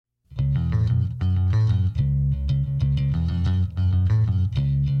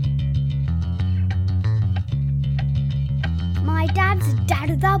Dad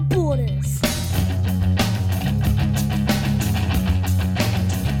Without Borders.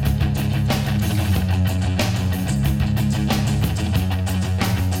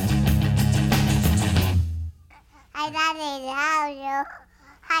 Hi, Daddy. How are you?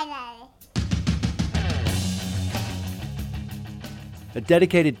 Hi, Daddy. A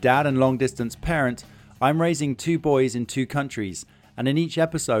dedicated dad and long-distance parent, I'm raising 2 boys in 2 countries, and in each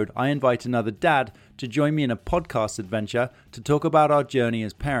episode I invite another dad to join me in a podcast adventure to talk about our journey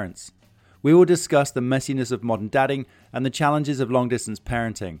as parents. We will discuss the messiness of modern dadding and the challenges of long-distance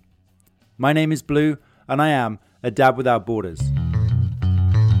parenting. My name is Blue, and I am a Dad Without Borders.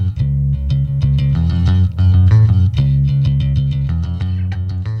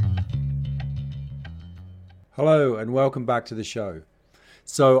 Hello and welcome back to the show.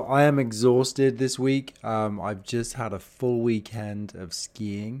 So I am exhausted this week. I've just had a full weekend of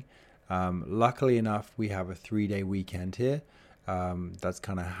skiing. Luckily enough, we have a 3-day weekend here. That's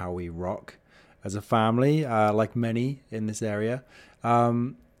kind of how we rock as a family, like many in this area.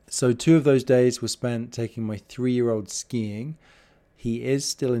 So 2 of those days were spent taking my 3-year-old skiing. He is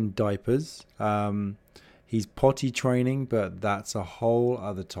still in diapers. He's potty training, but that's a whole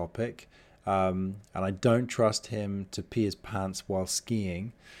other topic. And I don't trust him to pee his pants while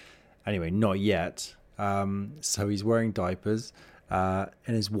skiing. Anyway, not yet. So he's wearing diapers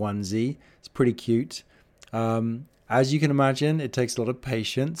in his onesie. It's pretty cute. As you can imagine, it takes a lot of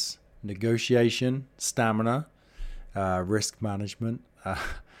patience, negotiation, stamina, risk management.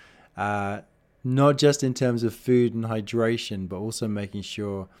 Not just in terms of food and hydration, but also making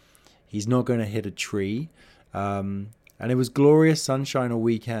sure he's not going to hit a tree. And it was glorious sunshine all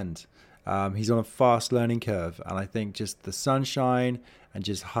weekend. He's on a fast learning curve, and I think just the sunshine and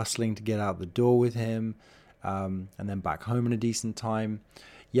just hustling to get out the door with him, and then back home in a decent time.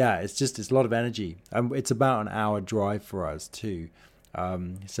 Yeah, it's a lot of energy. It's about an hour drive for us too.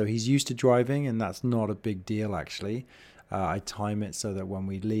 So he's used to driving, and that's not a big deal actually. I time it so that when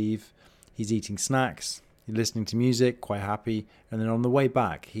we leave, he's eating snacks, he's listening to music, quite happy, and then on the way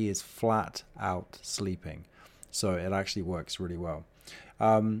back, he is flat out sleeping. So it actually works really well.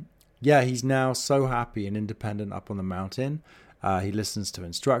 Yeah, he's now so happy and independent up on the mountain. He listens to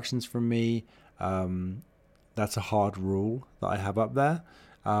instructions from me. That's a hard rule that I have up there.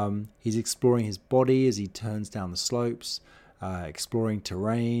 He's exploring his body as he turns down the slopes, exploring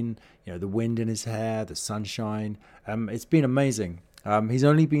terrain, the wind in his hair, the sunshine. It's been amazing. He's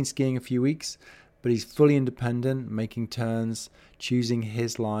only been skiing a few weeks, but he's fully independent, making turns, choosing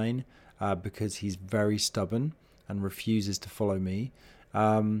his line because he's very stubborn and refuses to follow me.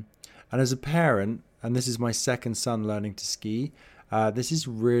 And as a parent, and this is my second son learning to ski, this is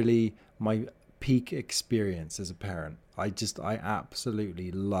really my peak experience as a parent. I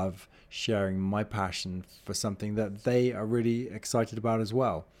absolutely love sharing my passion for something that they are really excited about as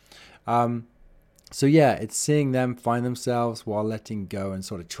well. So yeah, it's seeing them find themselves while letting go and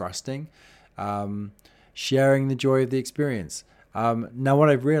sort of trusting, sharing the joy of the experience. Now what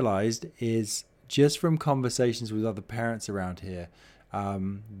I've realized is just from conversations with other parents around here,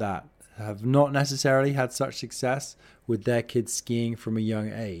 that have not necessarily had such success with their kids skiing from a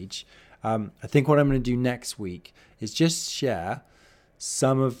young age. I think what I'm going to do next week is just share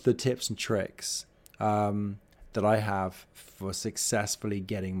some of the tips and tricks that I have for successfully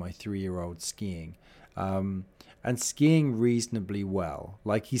getting my 3-year-old skiing. And skiing reasonably well.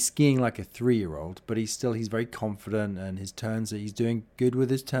 Like he's skiing like a 3-year-old, but he's very confident, and he's doing good with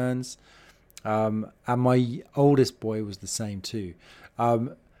his turns. And my oldest boy was the same too.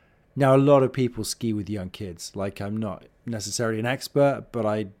 Now, a lot of people ski with young kids. Like, I'm not necessarily an expert, but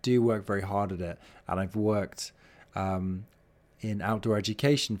I do work very hard at it. And I've worked in outdoor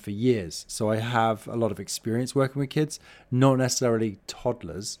education for years. So I have a lot of experience working with kids, not necessarily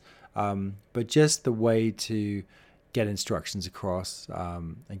toddlers, but just the way to get instructions across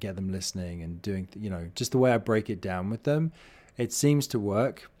and get them listening and doing, just the way I break it down with them. It seems to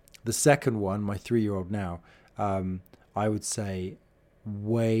work. The second one, my 3-year-old now, I would say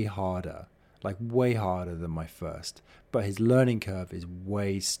way harder than my first, but his learning curve is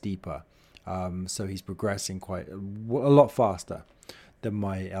way steeper. So he's progressing quite a lot faster than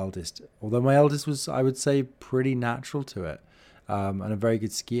my eldest, although my eldest was, I would say, pretty natural to it, and a very good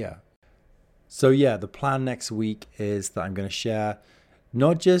skier. So yeah, the plan next week is that I'm going to share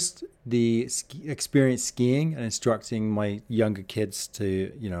not just the experience skiing and instructing my younger kids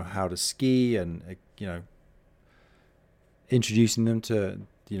to, how to ski and, introducing them to,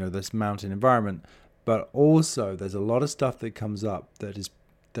 this mountain environment, but also there's a lot of stuff that comes up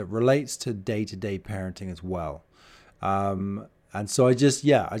that relates to day-to-day parenting as well. And so I just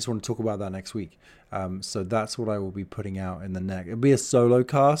want to talk about that next week. So that's what I will be putting out in the next. It'll be a solo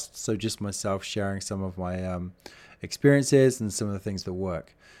cast, so just myself sharing some of my experiences and some of the things that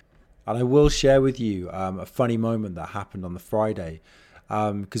work. And I will share with you a funny moment that happened on the Friday,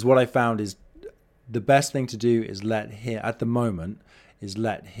 because what I found is the best thing to do is let him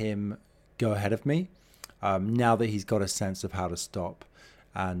go ahead of me. Now that he's got a sense of how to stop,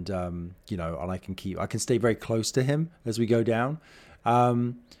 and and I can stay very close to him as we go down.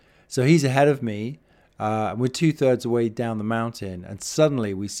 So he's ahead of me, and we're 2/3 away down the mountain, and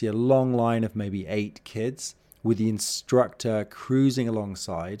suddenly we see a long line of maybe 8 kids with the instructor cruising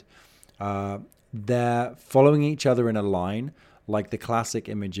alongside. They're following each other in a line, like the classic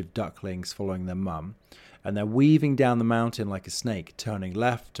image of ducklings following their mum, and they're weaving down the mountain like a snake, turning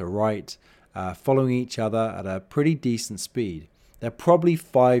left to right, following each other at a pretty decent speed. They're probably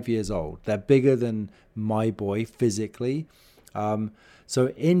 5 years old. They're bigger than my boy physically. So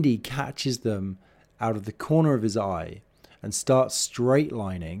Indy catches them out of the corner of his eye and starts straight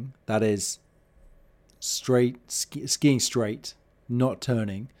lining, that is, skiing straight, not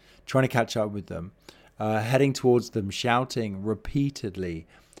turning, trying to catch up with them, heading towards them, shouting repeatedly,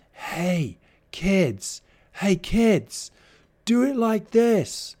 hey kids, do it like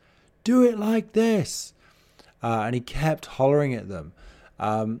this, do it like this. And he kept hollering at them.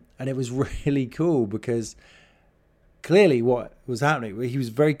 And it was really cool because clearly what was happening, he was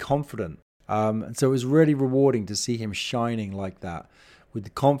very confident. And so it was really rewarding to see him shining like that with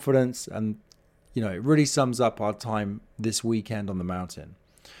the confidence. And, it really sums up our time this weekend on the mountain.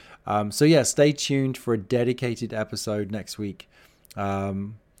 So stay tuned for a dedicated episode next week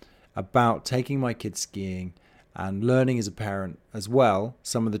about taking my kids skiing and learning as a parent as well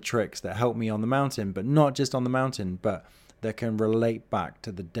some of the tricks that help me on the mountain, but not just on the mountain, but that can relate back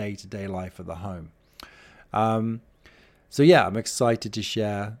to the day-to-day life of the home. I'm excited to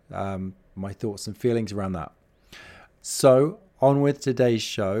share my thoughts and feelings around that. So on with today's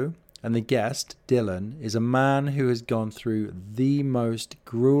show, and the guest, Dylan, is a man who has gone through the most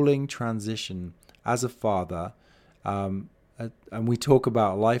grueling transition as a father, and we talk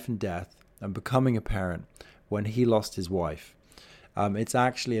about life and death and becoming a parent when he lost his wife. It's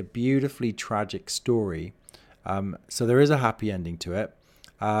actually a beautifully tragic story. So there is a happy ending to it.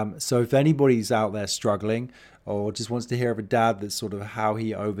 So if anybody's out there struggling or just wants to hear of a dad that's sort of how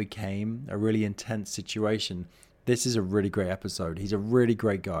he overcame a really intense situation, this is a really great episode. He's a really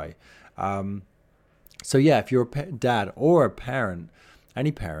great guy. If you're a dad or a parent,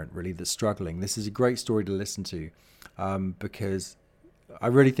 any parent really that's struggling, this is a great story to listen to, because I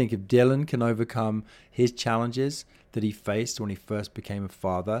really think if Dylan can overcome his challenges that he faced when he first became a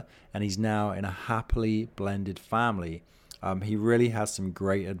father, and he's now in a happily blended family, he really has some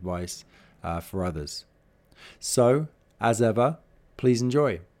great advice for others. So, as ever, please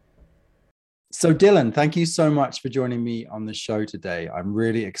enjoy. So, Dylan, thank you so much for joining me on the show today. I'm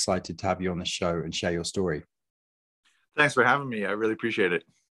really excited to have you on the show and share your story. Thanks for having me. I really appreciate it.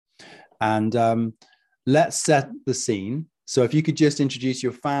 And let's set the scene. So if you could just introduce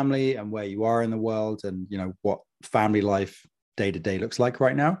your family and where you are in the world and, what family life day to day looks like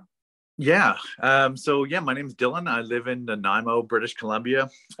right now. Yeah. My name's Dylan. I live in Nanaimo, British Columbia.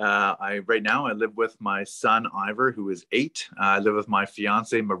 Right now I live with my son, Ivor, who is 8. I live with my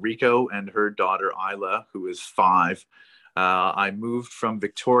fiance, Mariko, and her daughter, Isla, who is 5. I moved from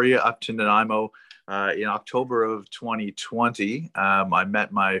Victoria up to Nanaimo in October of 2020. I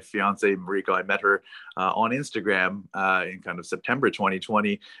met my fiance, Mariko. I met her on Instagram in kind of September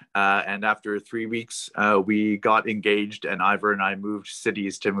 2020. And after 3 weeks, we got engaged, and Ivor and I moved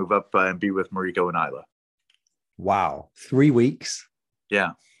cities to move up and be with Mariko and Isla. Wow. 3 weeks.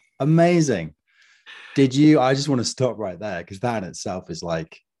 Yeah. Amazing. I just want to stop right there because that in itself is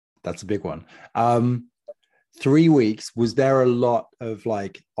that's a big one. 3 weeks, was there a lot of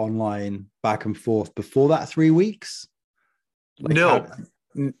online back and forth before that 3 weeks? No.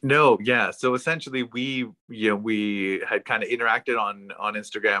 Yeah. So essentially we had kind of interacted on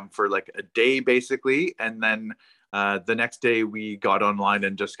Instagram for a day basically. And then the next day we got online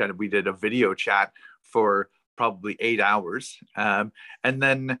and just we did a video chat for probably 8 hours. And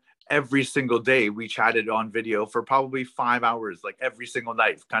then every single day we chatted on video for probably 5 hours, every single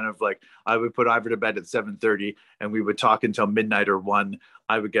night. I would put Ivor to bed at 7:30 and we would talk until midnight or 1.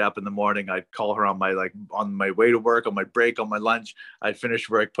 I would get up in the morning. I'd call her on my way to work, on my break, on my lunch. I'd finish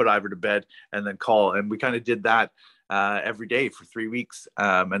work, put Ivor to bed, and then call. And we kind of did that every day for 3 weeks.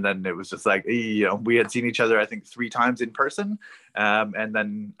 And then it was just we had seen each other, I think 3 times in person. And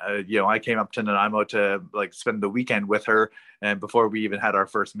then, I came up to Nanaimo to spend the weekend with her. And before we even had our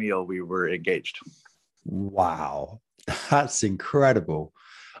first meal, we were engaged. Wow. That's incredible.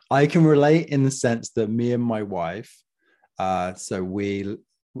 I can relate in the sense that me and my wife, so we're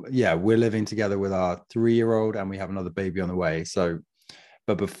living together with our 3-year-old and we have another baby on the way. So,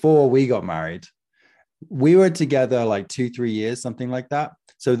 but before we got married, we were together like 2-3 years, something like that.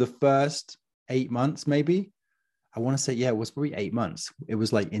 So the first 8 months, maybe, I want to say, yeah, it was probably 8 months. It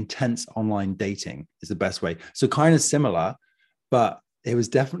was like intense online dating is the best way. So kind of similar, but it was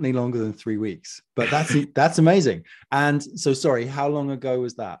definitely longer than 3 weeks. But that's amazing. And so, sorry, how long ago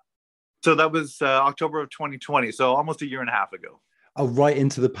was that? So that was October of 2020. So almost a year and a half ago. Oh, right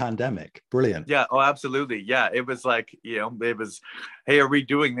into the pandemic. Brilliant. Yeah. Oh, absolutely. Yeah. It was like, it was, hey, are we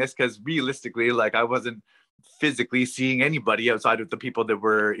doing this? Because realistically, like I wasn't physically seeing anybody outside of the people that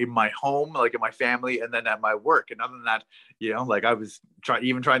were in my home, like in my family, and then at my work. And other than that, like I was trying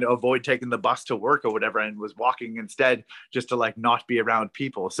to avoid taking the bus to work or whatever, and was walking instead just to like not be around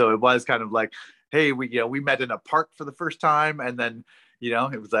people. So it was kind of like, hey, we met in a park for the first time, and then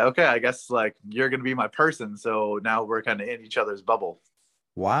it was like, okay, I guess like you're gonna be my person. So now we're kind of in each other's bubble.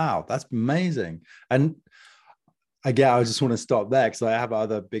 Wow, that's amazing. And again, I just want to stop there because I have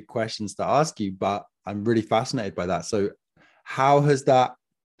other big questions to ask you, but I'm really fascinated by that. So, how has that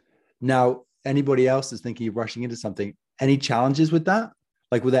now? Anybody else is thinking of rushing into something? Any challenges with that?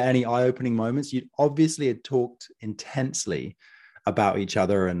 Like, were there any eye-opening moments? You obviously had talked intensely about each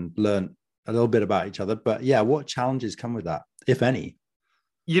other and learned a little bit about each other, but yeah, what challenges come with that, if any?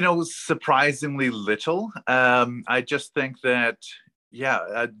 Surprisingly little. I just think that,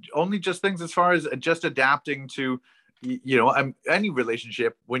 yeah, only just things as far as just adapting to, any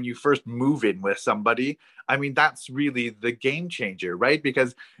relationship when you first move in with somebody. I mean, that's really the game changer, right?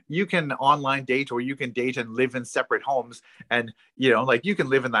 Because you can online date, or you can date and live in separate homes. And, like you can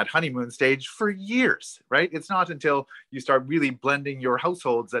live in that honeymoon stage for years, right? It's not until you start really blending your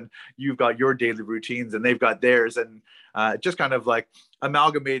households and you've got your daily routines and they've got theirs, and just kind of like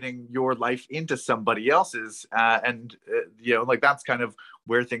amalgamating your life into somebody else's. Like that's kind of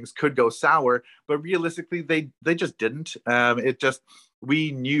where things could go sour. But realistically, they just didn't.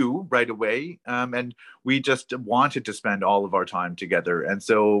 We knew right away, and we just wanted to spend all of our time together, and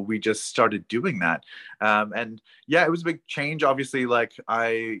so we just started doing that. And yeah, it was a big change. Obviously, like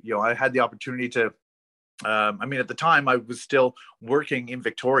I had the opportunity to. At the time, I was still working in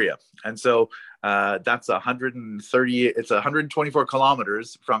Victoria, and so that's 130. It's 124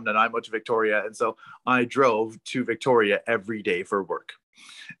 kilometers from Nanaimo to Victoria, and so I drove to Victoria every day for work.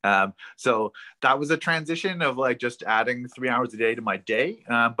 So that was a transition of like just adding 3 hours a day to my day.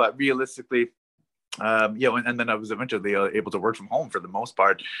 But realistically, and then I was eventually able to work from home for the most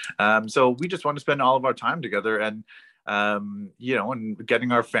part. So we just want to spend all of our time together, and and getting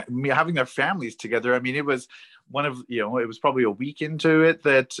having our families together. I mean, it was it was probably a week into it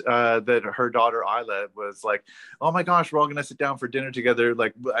that her daughter Isla was like, oh my gosh, we're all gonna sit down for dinner together,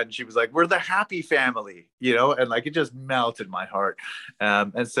 like, and she was like, we're the happy family, and like it just melted my heart.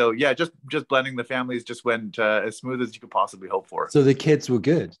 And so yeah, just blending the families just went as smooth as you could possibly hope for. So the kids were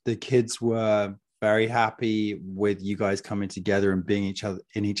good. The kids were very happy with you guys coming together and being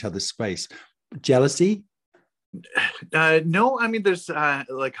in each other's space. Jealousy? No, I mean, there's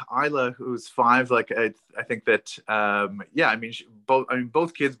like Isla, who's 5. Like I think that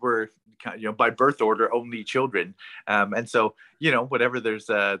both kids were by birth order only children, and so whatever, there's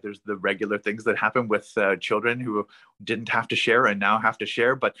the regular things that happen with children who didn't have to share and now have to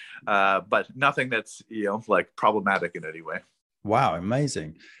share, but nothing that's like problematic in any way. Wow,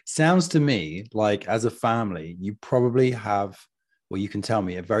 amazing. Sounds to me like as a family, you probably have, well, you can tell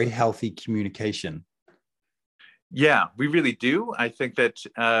me, a very healthy communication. Yeah, we really do. I think that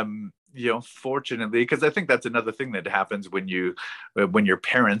fortunately, because I think that's another thing that happens when you're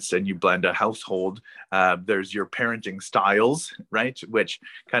parents and you blend a household. There's your parenting styles, right? Which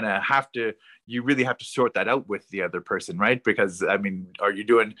kind of you really have to sort that out with the other person, right? Because I mean, are you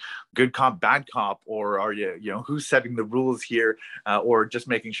doing good cop, bad cop, or are you, who's setting the rules here, or just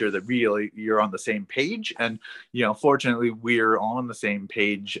making sure that really you're on the same page? And fortunately, we're on the same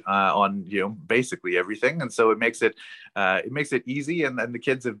page on basically everything, and so it makes it easy, and the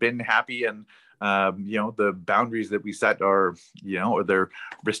kids have been happy, and the boundaries that we set are or they're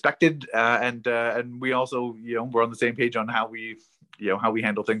respected, and we also we're on the same page on how we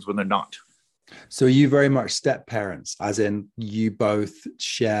handle things when they're not. So you very much step parents, as in you both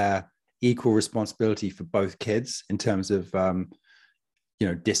share equal responsibility for both kids in terms of,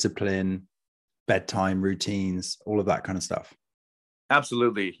 discipline, bedtime routines, all of that kind of stuff.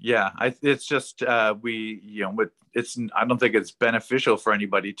 Absolutely. Yeah. It's just, we, I don't think it's beneficial for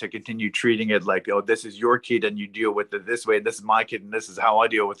anybody to continue treating it like, oh, this is your kid and you deal with it this way. This is my kid and this is how I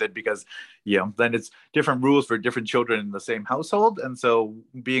deal with it, because, then it's different rules for different children in the same household. And so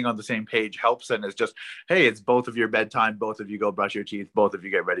being on the same page helps. And it's just, hey, it's both of your bedtime. Both of you go brush your teeth. Both of you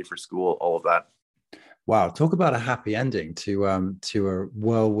get ready for school, all of that. Wow, talk about a happy ending to a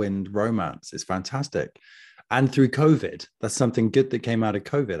whirlwind romance. It's fantastic. And through COVID, that's something good that came out of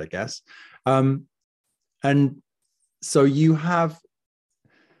COVID, I guess. And so you have,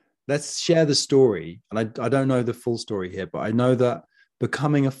 let's share the story. And I don't know the full story here, but I know that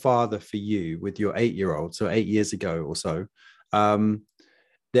becoming a father for you with your 8-year-old, so 8 years ago or so, that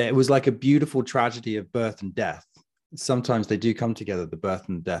it was like a beautiful tragedy of birth and death. Sometimes they do come together, the birth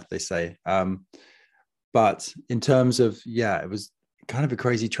and death, they say. But in terms of, it was kind of a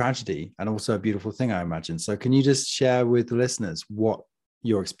crazy tragedy and also a beautiful thing, I imagine. So can you just share with the listeners what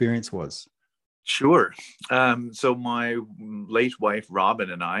your experience was? Sure. So my late wife,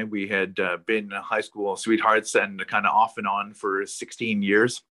 Robin, and I, we had been high school sweethearts and kind of off and on for 16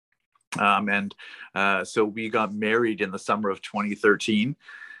 years. So we got married in the summer of 2013.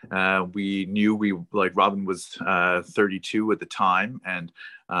 We knew Robin was 32 at the time and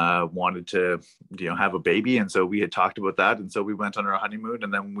wanted to have a baby, and so we had talked about that, and so we went on our honeymoon,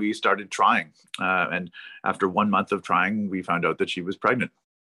 and then we started trying, and after 1 month of trying, we found out that she was pregnant.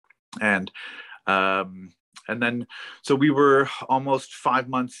 And then so we were almost 5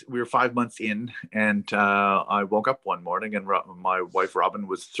 months, we were 5 months in, and I woke up one morning and my wife Robin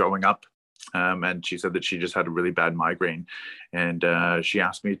was throwing up. And she said that she just had a really bad migraine. And she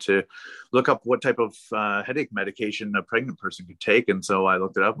asked me to look up what type of headache medication a pregnant person could take. And so I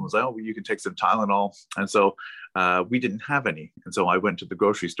looked it up and was like, oh, well, you can take some Tylenol. And so we didn't have any. And so I went to the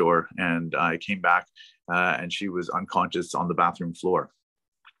grocery store and I came back and she was unconscious on the bathroom floor.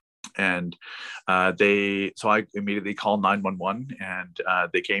 And so I immediately called 911, and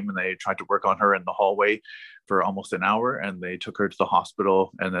they came and they tried to work on her in the hallway for almost an hour, and they took her to the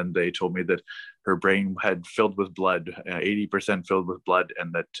hospital, and then they told me that her brain had filled with blood, 80% filled with blood,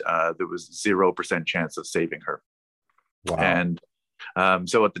 and that there was 0% chance of saving her. Wow. And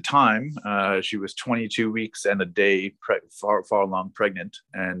so at the time, she was 22 weeks and a day far along pregnant,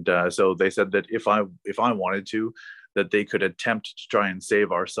 and so they said that if I wanted to, that they could attempt to try and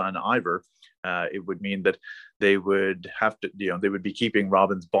save our son Ivor. It would mean that they would have to, they would be keeping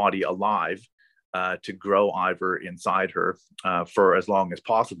Robin's body alive to grow Ivor inside her for as long as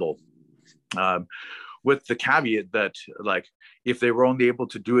possible. With the caveat that, like, if they were only able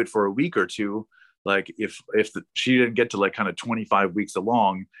to do it for a week or two, like if she didn't get to like kind of 25 weeks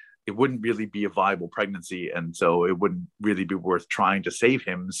along, it wouldn't really be a viable pregnancy, and so it wouldn't really be worth trying to save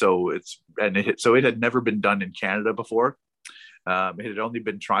him. So it had never been done in Canada before. It had only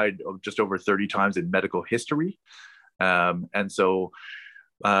been tried just over 30 times in medical history, and so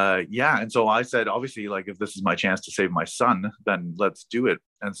I said, obviously, like, if this is my chance to save my son, then let's do it.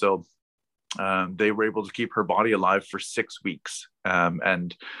 And so they were able to keep her body alive for 6 weeks,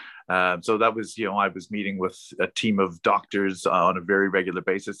 so that was, I was meeting with a team of doctors on a very regular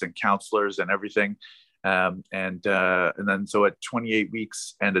basis and counselors and everything. And then so at 28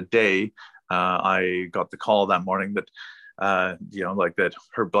 weeks and a day, I got the call that morning that, that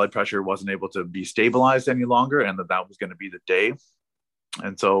her blood pressure wasn't able to be stabilized any longer, and that was going to be the day.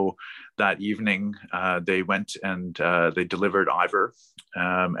 And so that evening, they went and they delivered Ivor,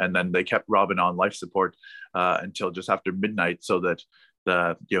 and then they kept Robin on life support until just after midnight, so that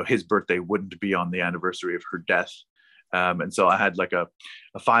his birthday wouldn't be on the anniversary of her death. And so I had like a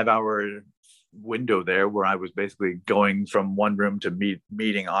 5-hour window there where I was basically going from one room to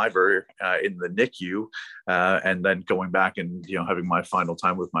meeting Ivor in the NICU, and then going back and having my final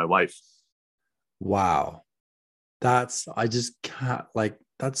time with my wife. Wow. That's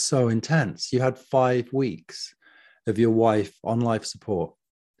so intense. You had 5 weeks of your wife on life support,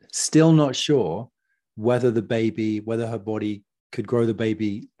 still not sure whether her body could grow the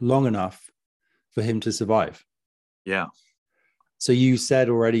baby long enough for him to survive. Yeah. So you said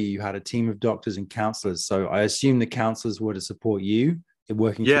already you had a team of doctors and counselors. So I assume the counselors were to support you in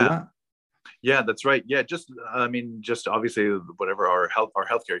working through that? Yeah, that's right. Yeah, just obviously whatever our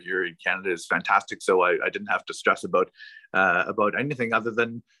healthcare here in Canada is fantastic. So I didn't have to stress about anything other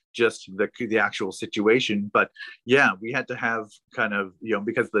than just the actual situation. But yeah, we had to have kind of,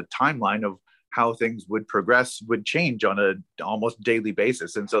 because the timeline of how things would progress would change on a almost daily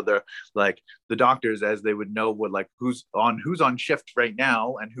basis. And so they're like, the doctors, as they would know, would like who's on shift right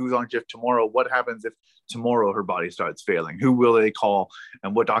now and who's on shift tomorrow. What happens if tomorrow her body starts failing? Who will they call,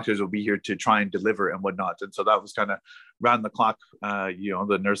 and what doctors will be here to try and deliver and whatnot? And so that was kind of round the clock.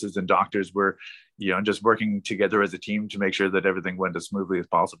 The nurses and doctors were, just working together as a team to make sure that everything went as smoothly as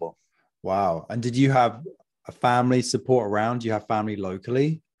possible. Wow. And did you have a family support around? Do you have family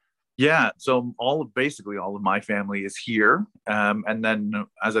locally? Yeah, so basically all of my family is here, and then,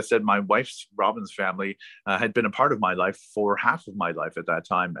 as I said, my wife's Robin's family had been a part of my life for half of my life at that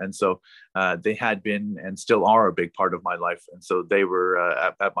time, and so they had been and still are a big part of my life, and so they were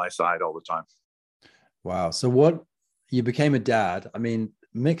at my side all the time. Wow. So you became a dad. I mean,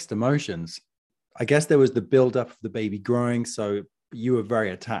 mixed emotions. I guess there was the build up of the baby growing, so you were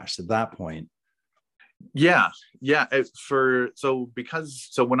very attached at that point. Yeah.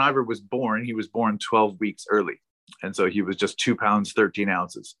 So when Ivor was born, he was born 12 weeks early. And so he was just 2 pounds, 13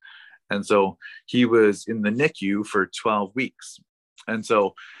 ounces. And so he was in the NICU for 12 weeks. And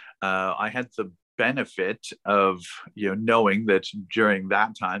so I had the benefit of, knowing that during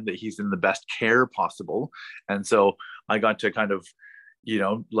that time that he's in the best care possible. And so I got to kind of,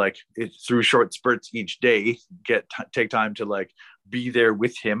 through short spurts each day, take time to be there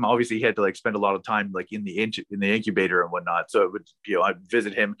with him. Obviously he had to spend a lot of time in the incubator and whatnot. So it would, I'd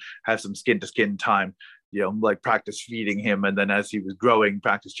visit him, have some skin to skin time, practice feeding him. And then as he was growing,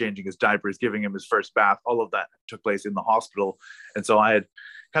 practice changing his diapers, giving him his first bath. All of that took place in the hospital. And so I had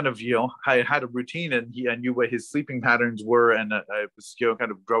kind of, I had a routine, and I knew what his sleeping patterns were. And I was,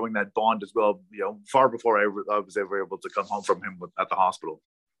 kind of growing that bond as well, far before I was ever able to come home from him at the hospital.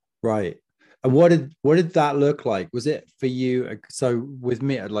 Right. And what did that look like? Was it for you? So with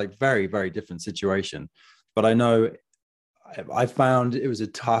me, very, very different situation, but I know I found it was a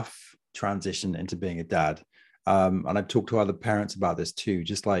tough transition into being a dad. And I've talked to other parents about this too.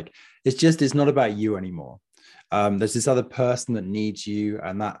 It's not about you anymore. There's this other person that needs you,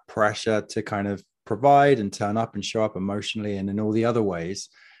 and that pressure to kind of provide and turn up and show up emotionally and in all the other ways.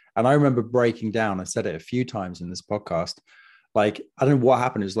 And I remember breaking down. I said it a few times in this podcast. I don't know what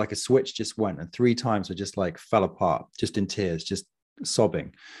happened. It was like a switch just went, and 3 times I just fell apart, just in tears, just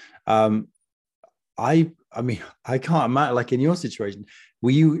sobbing. I mean, I can't imagine, in your situation,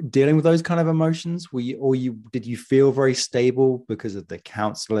 were you dealing with those kind of emotions? Did you feel very stable because of the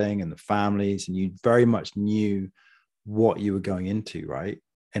counseling and the families, and you very much knew what you were going into, right?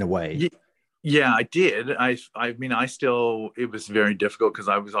 In a way. Yeah, I did. I mean, it was very difficult because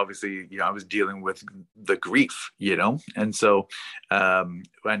I was obviously, I was dealing with the grief, and so,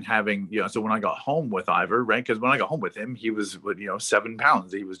 and having, so when I got home with Ivor, right, because when I got home with him, he was, 7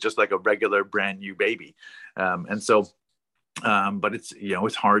 pounds. He was just like a regular brand new baby. And so, but it's,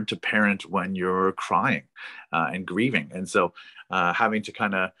 it's hard to parent when you're crying and grieving. And so having to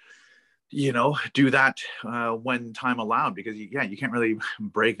kind of, do that when time allowed, because you can't really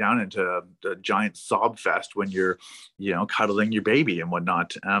break down into a giant sob fest when you're, cuddling your baby and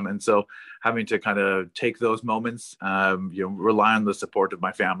whatnot. And so having to kind of take those moments, rely on the support of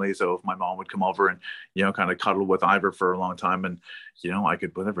my family. So if my mom would come over and, kind of cuddle with Ivor for a long time, and, I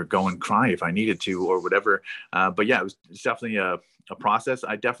could go and cry if I needed to or whatever. But yeah, it's definitely a process.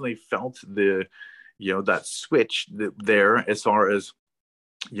 I definitely felt that switch there as far as,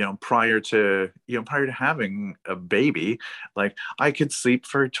 prior to having a baby, I could sleep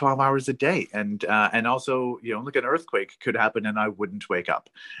for 12 hours a day, and also, an earthquake could happen and I wouldn't wake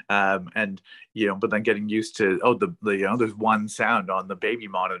up. And, but then getting used to, there's one sound on the baby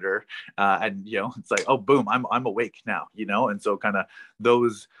monitor, and, it's oh, boom, I'm awake now, and so kind of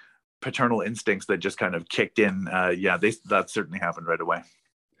those paternal instincts that just kind of kicked in. That certainly happened right away.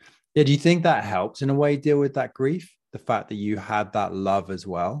 Yeah. Do you think that helps in a way deal with that grief? The fact that you had that love as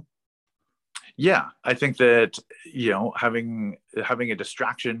well? Yeah, I think that, having a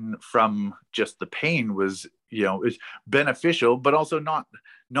distraction from just the pain was, is beneficial, but also not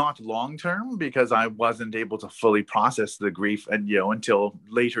long term, because I wasn't able to fully process the grief and, until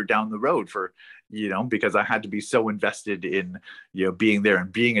later down the road for, because I had to be so invested in, being there and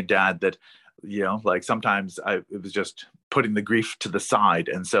being a dad that, sometimes it was just putting the grief to the side.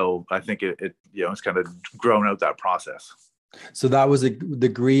 And so I think it's kind of grown out that process. So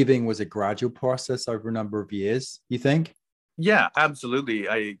the grieving was a gradual process over a number of years, you think? Yeah, absolutely.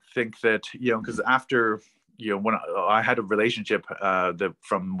 I think that, because after, when I had a relationship that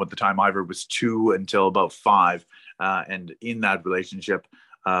from the time Ivor was 2 until about 5. And in that relationship,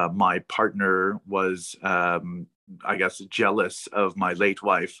 my partner was, I guess, jealous of my late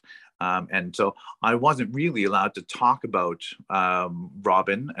wife. And so I wasn't really allowed to talk about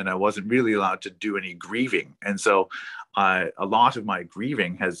Robin, and I wasn't really allowed to do any grieving. And so a lot of my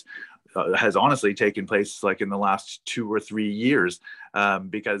grieving has honestly taken place in the last 2 or 3 years,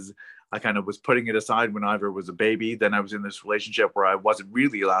 because I kind of was putting it aside when Ivor was a baby. Then I was in this relationship where I wasn't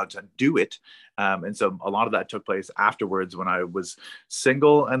really allowed to do it. And so a lot of that took place afterwards when I was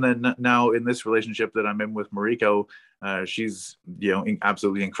single. And then now in this relationship that I'm in with Mariko, she's,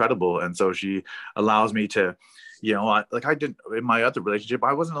 absolutely incredible. And so she allows me to, like I did in my other relationship,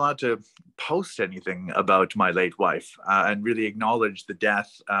 I wasn't allowed to post anything about my late wife and really acknowledge the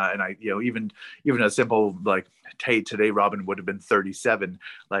death. And I, even a simple like, hey, today Robin would have been 37.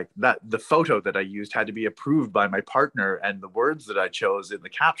 Like that, the photo that I used had to be approved by my partner, and the words that I chose in the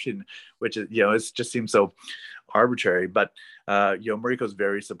caption, which is, it just seems so arbitrary. But Mariko's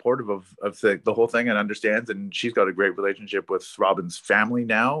very supportive of the whole thing and understands, and she's got a great relationship with Robin's family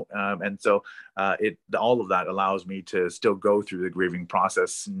now, and so all of that allows me to still go through the grieving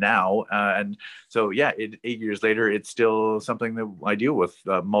process now, and so 8 years later, it's still something that I deal with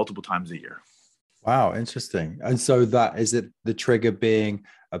multiple times a year. Wow, interesting. And so that is it, the trigger being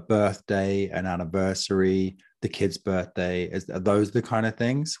a birthday, an anniversary, the kid's birthday. Are those the kind of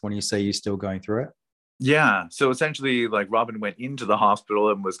things when you say you're still going through it? Yeah. So essentially, like Robin went into the hospital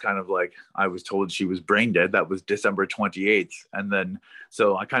and was kind of like, I was told she was brain dead. That was December 28th. And then,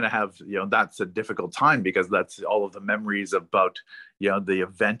 so I kind of have, that's a difficult time because that's all of the memories about, the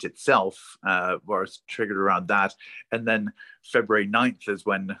event itself was triggered around that. And then February 9th is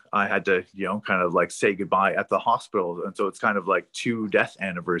when I had to, kind of like say goodbye at the hospital. And so it's kind of like 2 death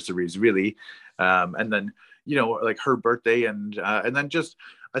anniversaries, really. And then, like her birthday and then just,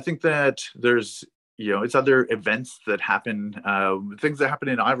 I think that there's, it's other events that happen, things that happen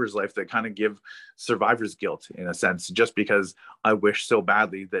in Ivor's life that kind of give survivor's guilt in a sense, just because I wish so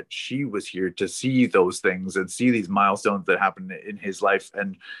badly that she was here to see those things and see these milestones that happen in his life.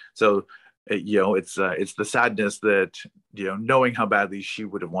 And so, it's the sadness that, knowing how badly she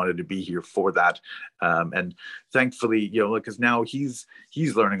would have wanted to be here for that. And thankfully, because now he's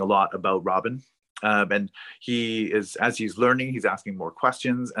learning a lot about Robin. And he is, as he's learning, he's asking more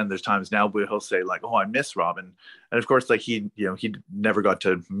questions. And there's times now where he'll say like, "Oh, I miss Robin." And of course, like he never got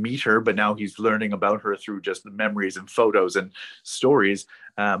to meet her, but now he's learning about her through just the memories and photos and stories.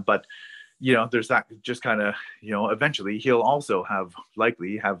 But there's that just kind of, eventually he'll also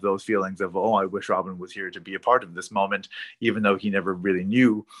likely have those feelings of, "Oh, I wish Robin was here to be a part of this moment," even though he never really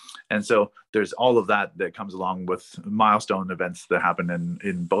knew. And so there's all of that comes along with milestone events that happen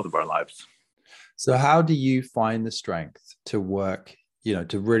in both of our lives. So how do you find the strength to work,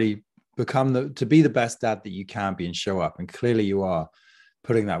 to really to be the best dad that you can be and show up? And clearly you are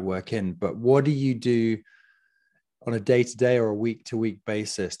putting that work in, but what do you do on a day-to-day or a week-to-week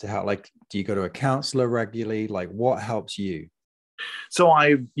basis to help? Like, do you go to a counselor regularly? Like, what helps you? So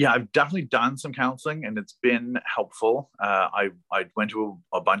I've definitely done some counseling and it's been helpful. I went to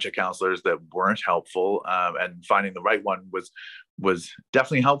a bunch of counselors that weren't helpful, and finding the right one was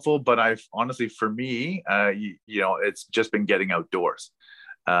definitely helpful. But I've honestly, for me, it's just been getting outdoors.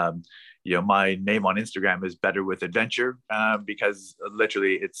 My name on Instagram is Better with Adventure, because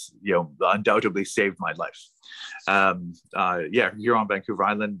literally it's, undoubtedly saved my life. Here on Vancouver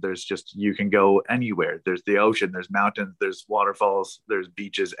Island, you can go anywhere. There's the ocean, there's mountains, there's waterfalls, there's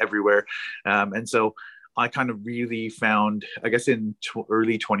beaches everywhere. And so I kind of really found, I guess in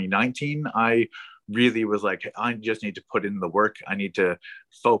early 2019, I really was like, I just need to put in the work. I need to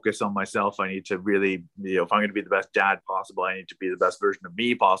focus on myself. I need to really, if I'm going to be the best dad possible, I need to be the best version of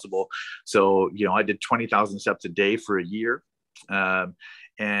me possible. So, I did 20,000 steps a day for a year. And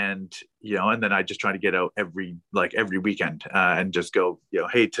then I just try to get out every weekend, and just go,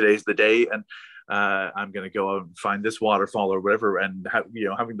 hey, today's the day. And I'm going to go out and find this waterfall or whatever. And,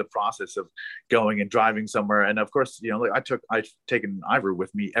 having the process of going and driving somewhere. And of course, I've taken Ivor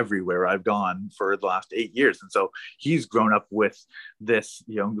with me everywhere I've gone for the last 8 years. And so he's grown up with this,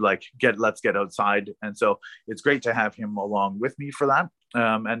 let's get outside. And so it's great to have him along with me for that.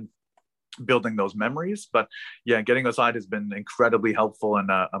 And building those memories. But getting outside has been incredibly helpful. And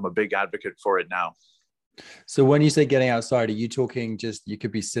I'm a big advocate for it now. So when you say getting outside, are you talking just, you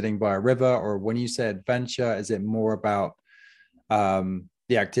could be sitting by a river, or when you say adventure, is it more about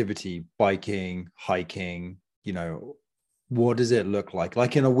the activity, biking, hiking, what does it look like?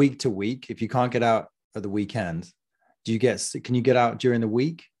 Like in a week to week, if you can't get out at the weekend, can you get out during the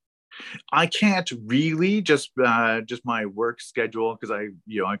week? I can't really, just my work schedule, because I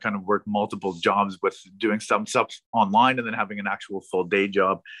kind of work multiple jobs with doing some stuff online and then having an actual full day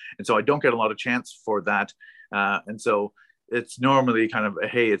job. And so I don't get a lot of chance for that. And so it's normally kind of,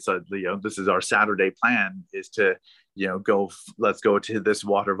 hey, it's this is our Saturday plan, is to, let's go to this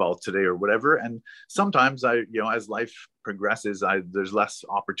water vault today or whatever. And sometimes as life progresses, there's less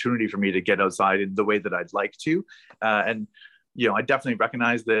opportunity for me to get outside in the way that I'd like to. And I definitely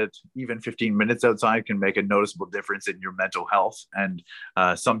recognize that even 15 minutes outside can make a noticeable difference in your mental health. And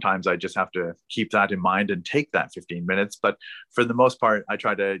sometimes I just have to keep that in mind and take that 15 minutes. But for the most part, I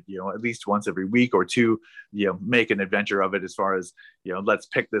try to, at least once every week or two, make an adventure of it, as far as, let's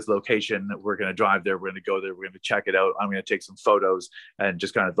pick this location. We're going to drive there. We're going to go there. We're going to check it out. I'm going to take some photos, and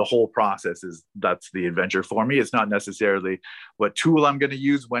just kind of the whole process that's the adventure for me. It's not necessarily what tool I'm going to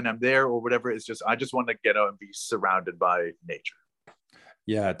use when I'm there or whatever. It's just, I just want to get out and be surrounded by nature.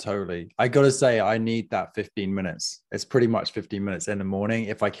 Yeah, totally. I got to say, I need that 15 minutes. It's pretty much 15 minutes in the morning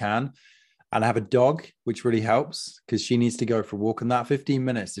if I can. And I have a dog, which really helps because she needs to go for a walk. And that 15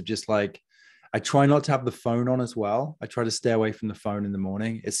 minutes of just like, I try not to have the phone on as well. I try to stay away from the phone in the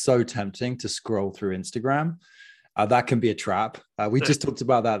morning. It's so tempting to scroll through Instagram. That can be a trap. We just talked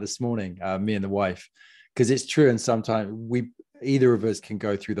about that this morning, me and the wife, because it's true. And sometimes either of us can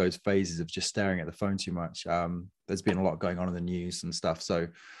go through those phases of just staring at the phone too much. There's been a lot going on in the news and stuff. So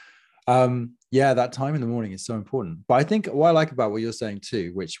that time in the morning is so important. But I think what I like about what you're saying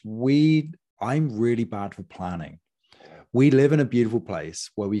too, which I'm really bad for planning. We live in a beautiful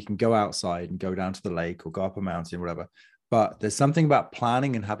place where we can go outside and go down to the lake or go up a mountain, whatever. But there's something about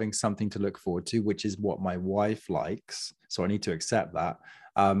planning and having something to look forward to, which is what my wife likes. So I need to accept that.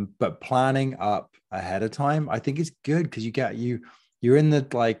 But planning up ahead of time, I think is good because you're in the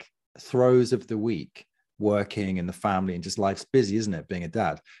like throes of the week, working and the family, and just life's busy, isn't it? Being a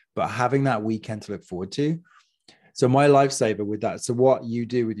dad, but having that weekend to look forward to. So my lifesaver with that. So what you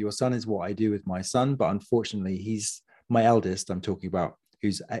do with your son is what I do with my son, but unfortunately, he's my eldest. I'm talking about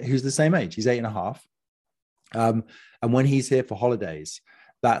who's the same age. He's 8.5. And when he's here for holidays,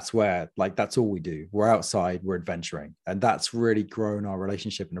 that's where, like, that's all we do. We're outside, we're adventuring. And that's really grown our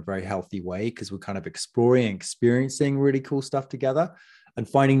relationship in a very healthy way because we're kind of exploring and experiencing really cool stuff together and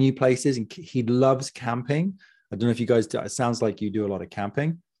finding new places. And he loves camping. I don't know if you guys do. It sounds like you do a lot of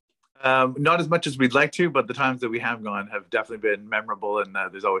camping. Not as much as we'd like to, but the times that we have gone have definitely been memorable. And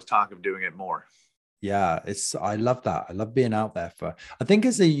there's always talk of doing it more. Yeah, I love that. I love being out there I think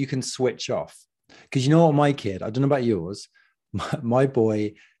it's you can switch off. Because you know what, my kid, I don't know about yours, my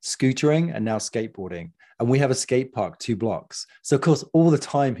boy scootering and now skateboarding. And we have a skate park 2 blocks. So of course, all the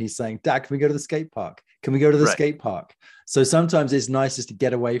time he's saying, Dad, can we go to the skate park? Can we go to the skate park? So sometimes it's nice just to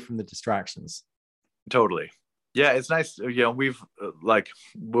get away from the distractions. Totally. Yeah, it's nice. We've like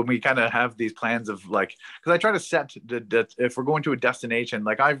when we kind of have these plans of like, because I try to set that if we're going to a destination,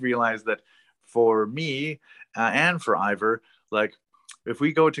 like I've realized that for me and for Ivor, like if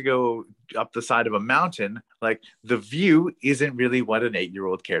we go up the side of a mountain, like the view isn't really what an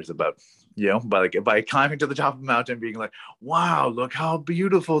 8-year-old cares about, by climbing to the top of a mountain, being like, wow, look how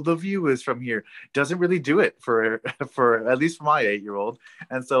beautiful the view is from here. Doesn't really do it for at least for my 8-year-old.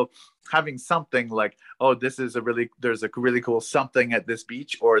 And so having something like, oh, there's a really cool something at this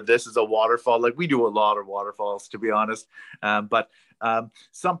beach, or this is a waterfall. Like we do a lot of waterfalls, to be honest. But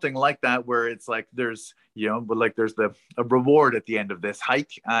something like that where it's like there's a reward at the end of this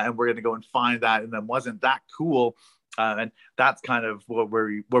hike, and we're going to go and find that, and then wasn't that cool, and that's kind of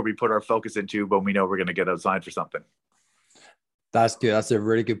where we put our focus into when we know we're going to get outside for something. That's good. That's a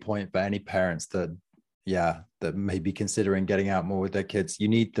really good point for any parents that may be considering getting out more with their kids. You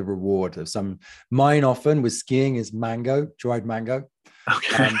need the reward of some. Mine often with skiing is dried mango.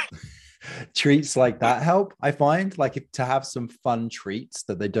 Okay. Treats like that help, I find, like to have some fun treats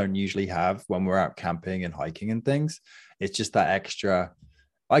that they don't usually have when we're out camping and hiking and things. It's just that extra,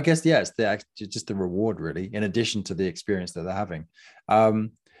 I guess. It's just the reward really, in addition to the experience that they're having.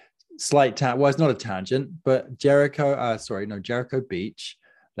 It's not a tangent, but Jericho Beach.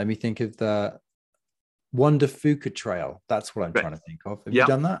 Let me think of the Wanda Fuka Trail. That's what I'm trying to think of. Have you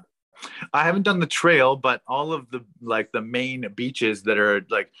done that? I haven't done the trail, but all of the main beaches that are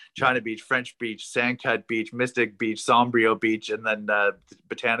like China Beach, French Beach, Sandcut Beach, Mystic Beach, Sombrio Beach, and then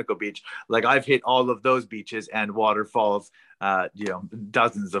Botanical Beach. Like I've hit all of those beaches and waterfalls,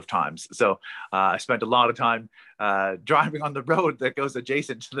 dozens of times. So I spent a lot of time driving on the road that goes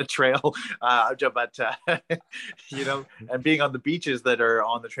adjacent to the trail, and being on the beaches that are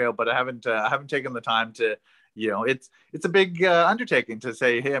on the trail. But I haven't taken the time to. It's a big undertaking to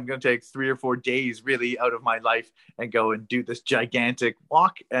say, hey, I'm going to take 3 or 4 days really out of my life and go and do this gigantic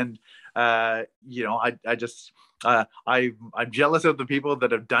walk. And, I'm jealous of the people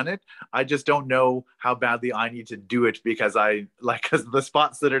that have done it. I just don't know how badly I need to do it because because the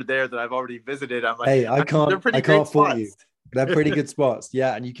spots that are there that I've already visited, I'm like, hey, I can't fault you. They're pretty good spots.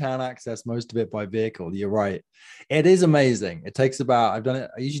 Yeah. And you can access most of it by vehicle. You're right. It is amazing. It takes I've done it.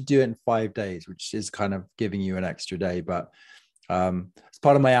 I usually do it in 5 days, which is kind of giving you an extra day, but It's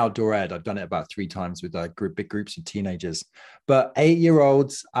part of my outdoor ed. I've done it about 3 times with big groups of teenagers. But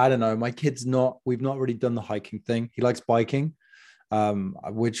 8-year-olds, I don't know. My kid's not. We've not really done the hiking thing. He likes biking.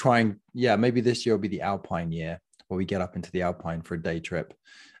 We're trying. Yeah, maybe this year will be the Alpine year, where we get up into the Alpine for a day trip.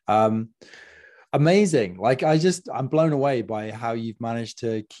 Amazing. Like I'm blown away by how you've managed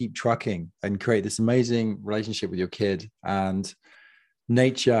to keep trucking and create this amazing relationship with your kid, and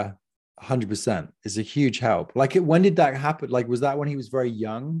nature 100% is a huge help. Like, when did that happen? Like, was that when he was very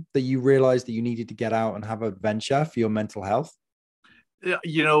young that you realized that you needed to get out and have a venture for your mental health?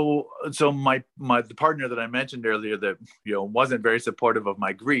 You know, so the partner that I mentioned earlier that, you know, wasn't very supportive of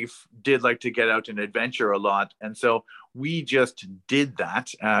my grief, did like to get out and adventure a lot. And so we just did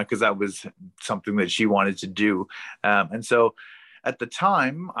that because that was something that she wanted to do. And so at the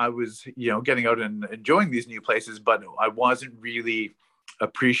time I was, you know, getting out and enjoying these new places, but I wasn't really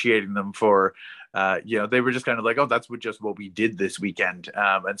appreciating them for, you know, they were just kind of like, oh, that's what we did this weekend.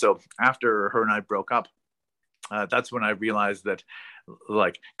 And so after her and I broke up, that's when I realized that,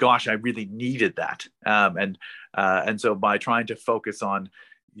 like, gosh, I really needed that. And so by trying to focus on,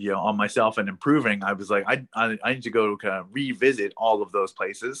 you know, on myself and improving, I was like, I need to go kind of revisit all of those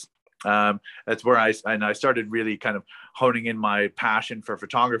places. That's where I started really kind of honing in my passion for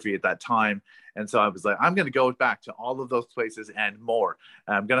photography at that time. And so I was like, I'm going to go back to all of those places and more.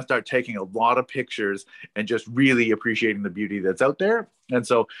 I'm going to start taking a lot of pictures and just really appreciating the beauty that's out there. And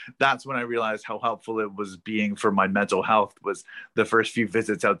so that's when I realized how helpful it was being for my mental health. Was the first few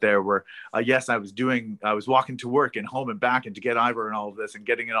visits out there where, yes, I was walking to work and home and back and to get Ivor and all of this and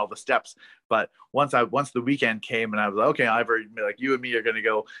getting in all the steps. But once the weekend came and I was like, okay, Ivor, like, you and me are going to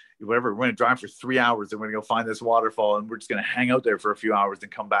go, whatever, we're going to drive for 3 hours and we're going to go find this waterfall and we're just going to hang out there for a few hours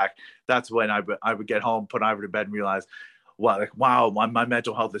and come back. That's when I would get home, put Ivor to bed and realize, wow, my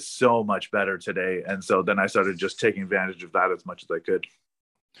mental health is so much better today. And so then I started just taking advantage of that as much as I could.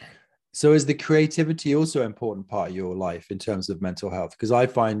 So is the creativity also an important part of your life in terms of mental health? Because I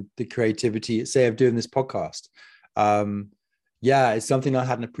find the creativity, say, of doing this podcast, yeah, it's something I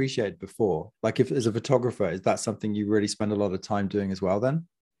hadn't appreciated before. Like, if as a photographer, is that something you really spend a lot of time doing as well then?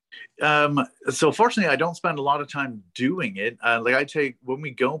 So fortunately, I don't spend a lot of time doing it. When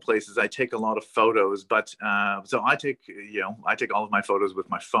we go places, I take a lot of photos, but so I take all of my photos with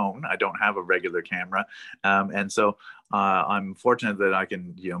my phone. I don't have a regular camera. And so I'm fortunate that I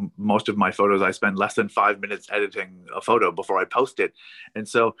can, you know, most of my photos, I spend less than 5 minutes editing a photo before I post it. And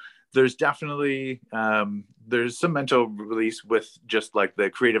so there's definitely there's some mental release with just like the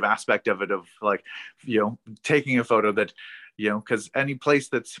creative aspect of it, of like, you know, taking a photo that, you know, because any place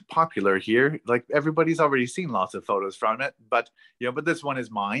that's popular here, like, everybody's already seen lots of photos from it, but, you know, but this one is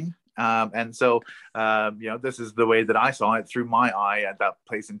mine. And so, you know, this is the way that I saw it through my eye at that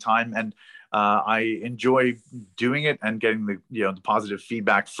place in time. And I enjoy doing it and getting the, you know, the positive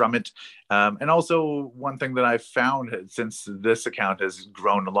feedback from it. And also one thing that I've found since this account has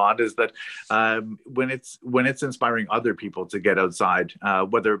grown a lot is that when it's inspiring other people to get outside,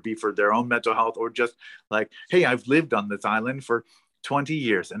 whether it be for their own mental health or just like, hey, I've lived on this island for 20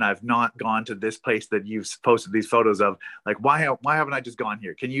 years and I've not gone to this place that you've posted these photos of. Like, why haven't I just gone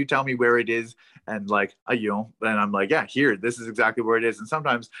here? Can you tell me where it is? And like, you know, and I'm like, yeah, here, this is exactly where it is. And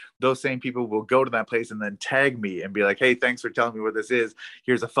sometimes those same people will go to that place and then tag me and be like, hey, thanks for telling me where this is.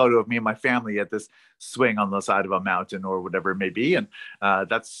 Here's a photo of me and my family at this swing on the side of a mountain or whatever it may be. And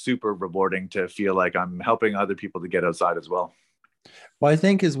that's super rewarding to feel like I'm helping other people to get outside as well. Well, I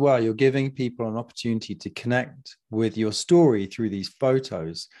think as well, you're giving people an opportunity to connect with your story through these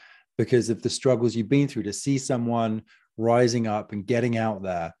photos because of the struggles you've been through, to see someone rising up and getting out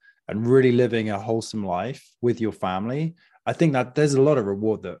there and really living a wholesome life with your family. I think that there's a lot of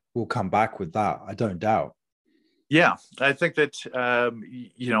reward that will come back with that, I don't doubt. Yeah, I think that,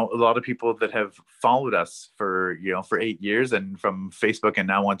 you know, a lot of people that have followed us for, you know, for 8 years and from Facebook and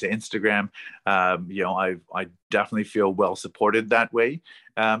now onto Instagram, you know, I definitely feel well supported that way.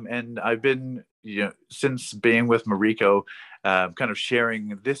 And I've been, you know, since being with Mariko, kind of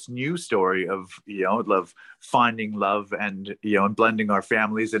sharing this new story of, you know, love, finding love and, you know, and blending our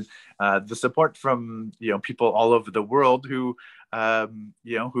families, and the support from, you know, people all over the world who,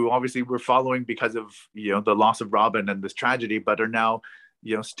 you know, who obviously were following because of, you know, the loss of Robin and this tragedy, but are now,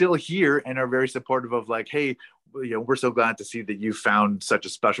 you know, still here and are very supportive of like, hey, you know, we're so glad to see that you found such a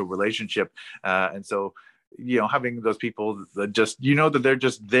special relationship. And so, you know, having those people that just, you know, that they're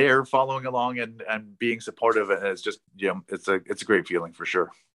just there following along and being supportive, and it's just, you know, it's a great feeling for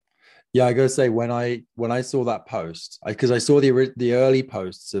sure. Yeah, I gotta say when I saw that post, because I saw the early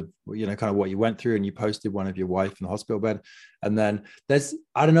posts of kind of what you went through, and you posted one of your wife in the hospital bed, and then there's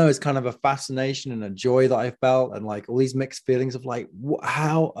I don't know, it's kind of a fascination and a joy that I felt, and like all these mixed feelings of like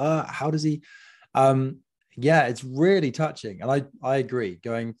how does he, um yeah, it's really touching, and I agree.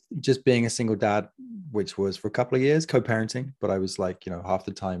 Going just being a single dad, which was for a couple of years co-parenting, but I was like half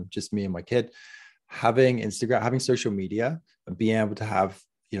the time just me and my kid, having Instagram, having social media, and being able to have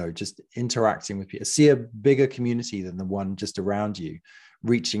just interacting with people, see a bigger community than the one just around you,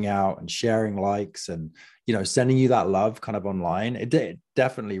 reaching out and sharing likes and sending you that love kind of online. It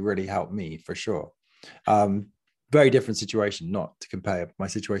definitely really helped me for sure. um Very different situation, not to compare my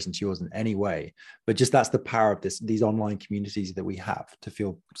situation to yours in any way, but just that's the power of these online communities that we have to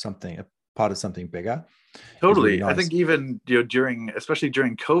feel something, a part of something bigger, is really Totally. I nice. think even especially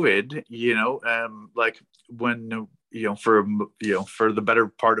during COVID, like when for the better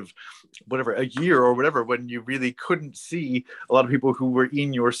part of whatever a year or whatever, when you really couldn't see a lot of people who were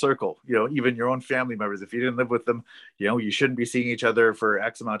in your circle, even your own family members. If you didn't live with them, you shouldn't be seeing each other for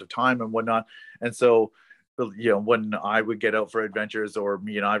X amount of time and whatnot. And so when I would get out for adventures, or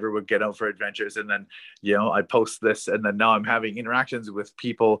me and Ivor would get out for adventures, and then I post this, and then now I'm having interactions with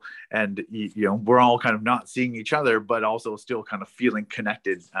people, and we're all kind of not seeing each other, but also still kind of feeling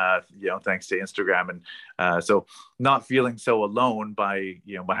connected, thanks to Instagram. And so not feeling so alone by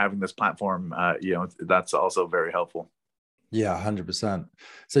having this platform, that's also very helpful. Yeah, 100%.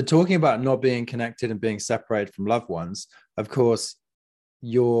 So talking about not being connected and being separated from loved ones, of course,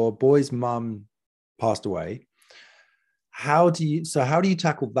 your boy's mum passed away. How do you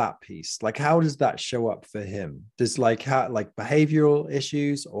tackle that piece? Like, how does that show up for him? Does like behavioral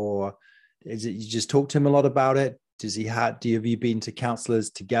issues, or is it you just talk to him a lot about it? Does he have you been to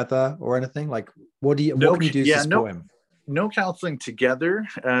counselors together or anything? Like, what No, can you do to yeah, no, support him? no counseling together.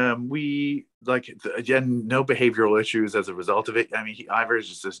 We again, no behavioral issues as a result of it. I mean, Ivor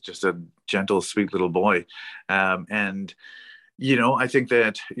is just a gentle, sweet little boy, and I think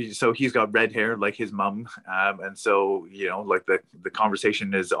that, so he's got red hair like his mom, and so like the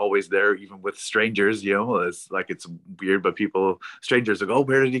conversation is always there, even with strangers. It's like it's weird, but strangers are like, oh,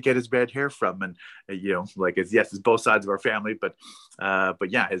 where did he get his red hair from? And like it's both sides of our family, but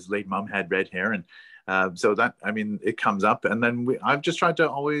yeah, his late mom had red hair, and so that, I mean, it comes up, and then I've just tried to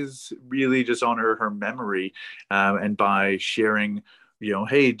always really just honor her memory, and by sharing,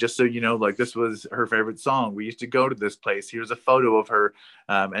 hey, just so you know, like this was her favorite song. We used to go to this place. Here's a photo of her,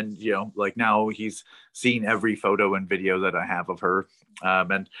 and like now he's seen every photo and video that I have of her,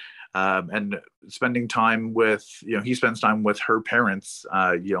 and spending time with, he spends time with her parents,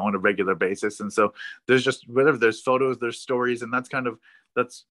 on a regular basis, and so there's just whatever, there's photos, there's stories, and that's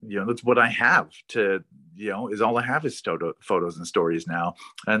what I have to, is all I have is photos and stories now.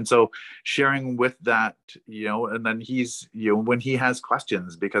 And so sharing with that, and then he's, when he has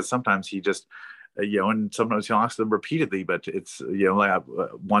questions, because sometimes he just, and sometimes he'll ask them repeatedly, but it's, like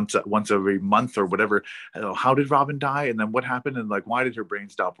once every month or whatever. How did Robin die? And then what happened? And like, why did her brain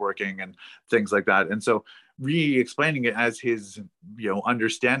stop working? And things like that. And so re-explaining it as his,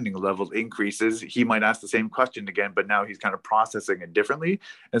 understanding level increases, he might ask the same question again, but now he's kind of processing it differently.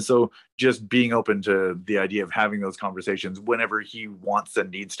 And so just being open to the idea of having those conversations whenever he wants and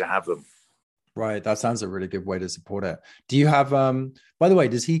needs to have them. Right. That sounds a really good way to support it. Do you have by the way,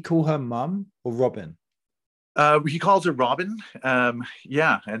 does he call her mum or Robin? He calls her Robin.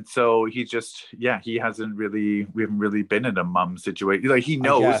 Yeah, and so he hasn't really, we haven't really been in a mum situation. Like he I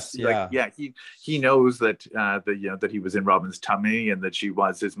knows, guess, like yeah. yeah, he knows that that he was in Robin's tummy and that she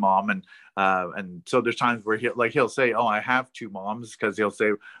was his mom, and so there's times where he'll say, oh, I have two moms, because he'll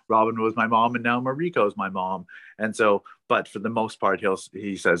say Robin was my mom and now Mariko's my mom, and so, but for the most part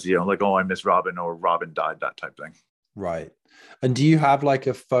he says, like, oh, I miss Robin, or Robin died, that type thing. Right. And do you have like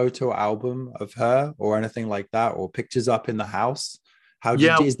a photo album of her or anything like that, or pictures up in the house?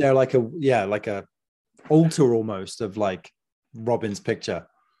 Yeah, Is there like a altar almost of like Robin's picture?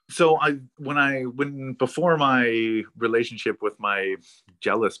 so when before my relationship with my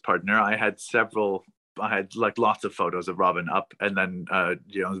jealous partner, I had like lots of photos of Robin up, and then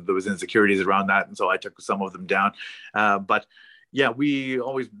there was insecurities around that, and so I took some of them down, but yeah, we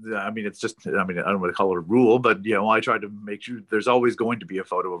always, I mean, it's just, I mean, I don't want to call it a rule, but I try to make sure there's always going to be a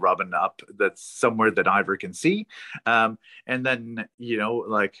photo of Robin up that's somewhere that Ivor can see. And then,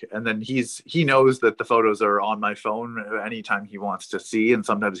 and then he knows that the photos are on my phone anytime he wants to see. And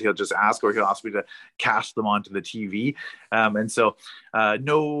sometimes he'll just ask, or he'll ask me to cast them onto the TV. And so,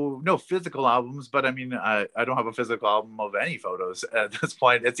 no physical albums, but I mean, I don't have a physical album of any photos at this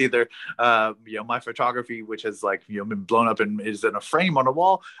point. It's either, my photography, which has like, been blown up and is is in a frame on a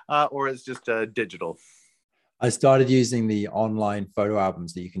wall, or it's just digital. I started using the online photo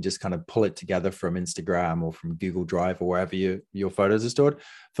albums that you can just kind of pull it together from Instagram or from Google Drive or wherever your photos are stored,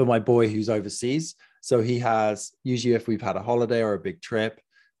 for my boy who's overseas. So he has, usually if we've had a holiday or a big trip,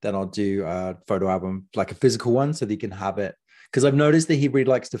 then I'll do a photo album, like a physical one, so that he can have it. Because I've noticed that he really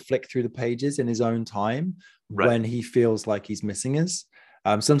likes to flick through the pages in his own time, Right. when he feels like he's missing us.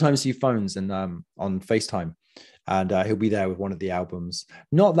 Sometimes he phones and on FaceTime, and he'll be there with one of the albums.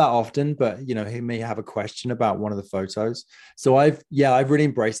 Not that often, but you know, he may have a question about one of the photos. So I've really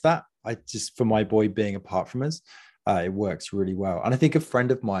embraced that. I just, for my boy being apart from us, it works really well. And I think a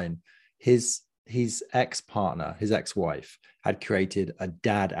friend of mine, his ex-partner, his ex-wife, had created a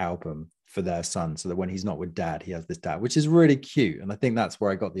dad album for their son, so that when he's not with dad, he has this dad, which is really cute. And I think that's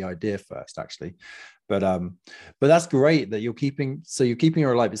where I got the idea first, actually. But that's great that you're keeping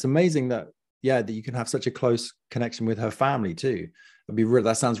her alive. It's amazing that you can have such a close connection with her family too.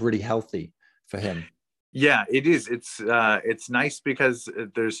 That sounds really healthy for him. Yeah, it is. It's nice because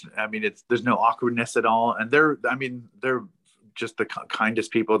there's no awkwardness at all, and they're just the kindest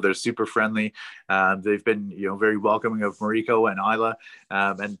people. They're super friendly. They've been, very welcoming of Mariko and Isla.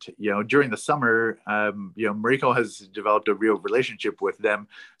 And, during the summer, Mariko has developed a real relationship with them.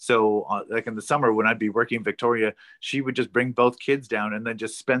 So like in the summer when I'd be working in Victoria, she would just bring both kids down and then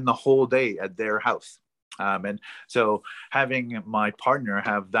just spend the whole day at their house. And so having my partner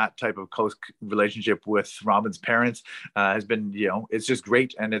have that type of close relationship with Robin's parents has been, it's just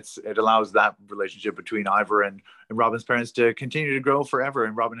great. And it allows that relationship between Ivor and Robin's parents to continue to grow forever.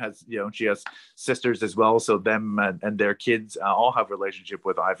 And Robin has, she has sisters as well. So them and their kids all have a relationship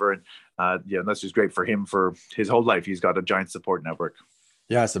with Ivor. And, that's just great for him for his whole life. He's got a giant support network.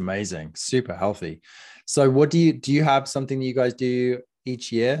 Yeah, it's amazing. Super healthy. So what do you have something that you guys do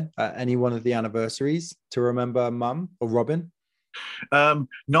each year at any one of the anniversaries to remember Mum or Robin?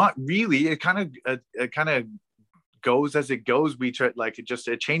 Not really. It kind of goes as it goes. We try,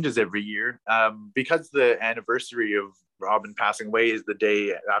 it changes every year. Because the anniversary of Robin passing away is the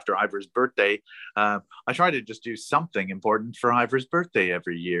day after Ivor's birthday. I try to just do something important for Ivor's birthday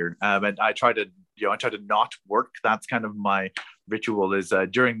every year. And I try to not work. That's kind of my ritual, is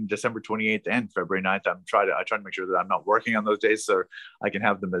during December 28th and February 9th, I try to make sure that I'm not working on those days, so I can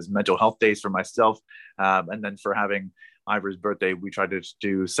have them as mental health days for myself. And then for having Ivor's birthday, we try to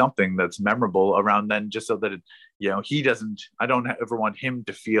do something that's memorable around then, just so that I don't ever want him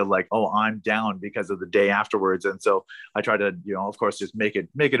to feel like, oh, I'm down because of the day afterwards. And so I try to, of course, just make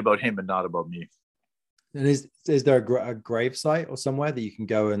it about him and not about me. And is there a grave site or somewhere that you can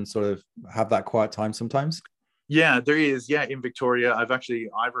go and sort of have that quiet time sometimes? Yeah, there is. Yeah, in Victoria.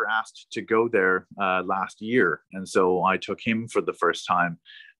 Ivor asked to go there last year. And so I took him for the first time.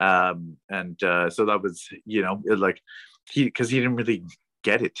 So that was, because he didn't really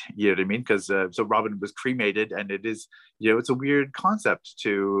get it, you know what I mean? Because so Robin was cremated, and it is, it's a weird concept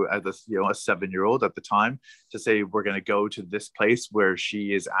to, as a 7-year-old at the time, to say we're going to go to this place where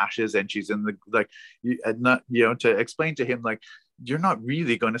she is ashes and she's in the to explain to him, like, you're not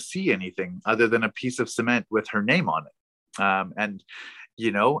really going to see anything other than a piece of cement with her name on it. And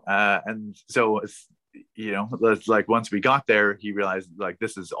so it's like, once we got there, he realized, like,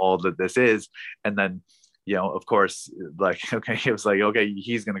 this is all that this is. And then, of course, like, okay, it was like, okay,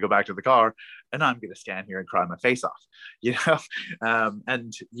 he's going to go back to the car and I'm going to stand here and cry my face off,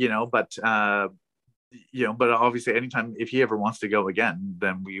 but obviously anytime, if he ever wants to go again,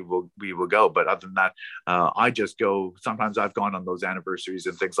 then we will go. But other than that, I just go. Sometimes I've gone on those anniversaries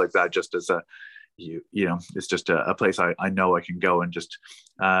and things like that, just as it's just a place I know I can go and just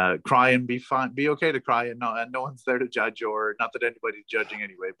cry and be fine, be okay to cry, and no one's there to judge, or not that anybody's judging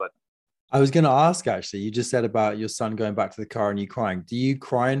anyway. But I was going to ask, actually, you just said about your son going back to the car and you crying. Do you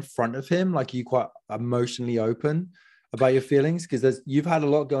cry in front of him? Like, are you quite emotionally open about your feelings? Because you've had a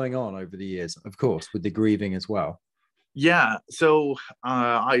lot going on over the years, of course, with the grieving as well. Yeah, so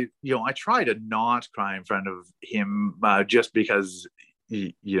I try to not cry in front of him, just because,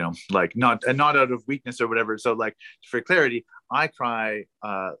 like, not out of weakness or whatever. So, like, for clarity, I cry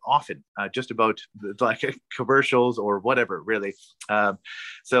often, just about like commercials or whatever, really.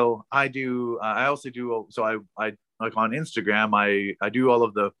 So I do. I also do. So I like on Instagram. I do all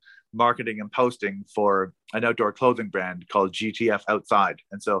of the marketing and posting for an outdoor clothing brand called GTF Outside.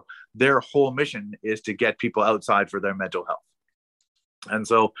 And so their whole mission is to get people outside for their mental health. And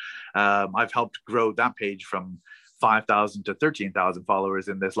so I've helped grow that page from 5,000 to 13,000 followers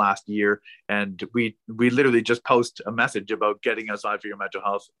in this last year, and we literally just post a message about getting outside for your mental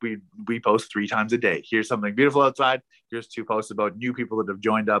health. We post 3 times a day. Here's something beautiful outside. Here's 2 posts about new people that have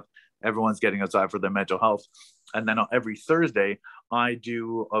joined up. Everyone's getting outside for their mental health. And then every Thursday, I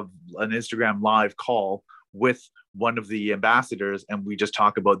do an Instagram live call with one of the ambassadors, and we just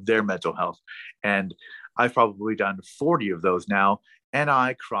talk about their mental health. And I've probably done 40 of those now, and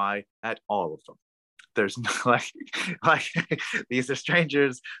I cry at all of them. There's like these are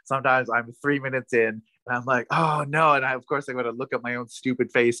strangers. Sometimes I'm 3 minutes in and I'm like, oh no. And of course I'm going to look at my own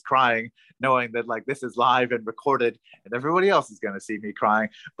stupid face crying, knowing that like this is live and recorded and everybody else is going to see me crying,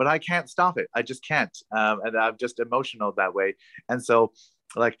 but I can't stop it. I just can't. And I'm just emotional that way. And so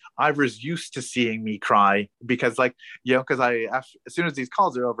like I was used to seeing me cry because like, because as soon as these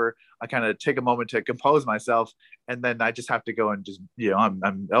calls are over, I kind of take a moment to compose myself, and then I just have to go and just,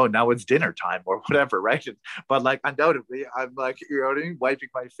 I'm oh, now it's dinner time or whatever, right? But like undoubtedly I'm like, wiping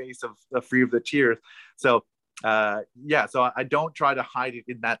my face free of the tears. So so I don't try to hide it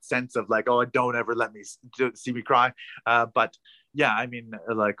in that sense of like, oh, don't ever let me see me cry. But yeah, I mean,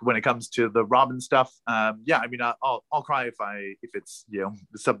 like when it comes to the Robin stuff, I mean, I'll cry if it's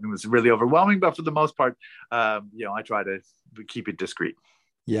something that's really overwhelming, but for the most part, I try to keep it discreet.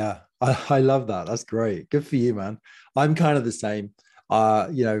 Yeah, I love that. That's great. Good for you, man. I'm kind of the same.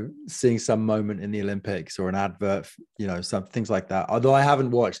 Seeing some moment in the Olympics or an advert, some things like that. Although I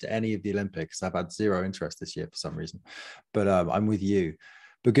haven't watched any of the Olympics, I've had zero interest this year for some reason. But I'm with you.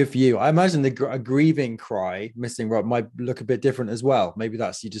 But good for you. I imagine a grieving cry, missing Rob, might look a bit different as well. Maybe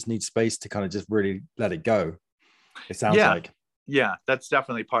you just need space to kind of just really let it go. It sounds like. Yeah, that's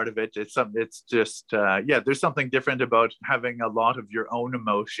definitely part of it. It's just there's something different about having a lot of your own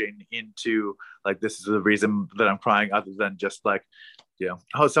emotion into like, this is the reason that I'm crying, other than just like,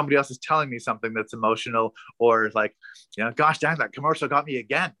 somebody else is telling me something that's emotional, or like, gosh dang, that commercial got me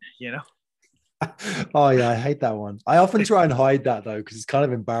again, Oh yeah, I hate that one. I often try and hide that though, because it's kind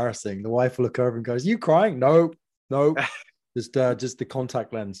of embarrassing. The wife will look over and goes, "You crying?" No. Just the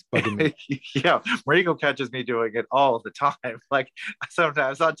contact lens bugging me. Yeah, Mariko catches me doing it all the time. Like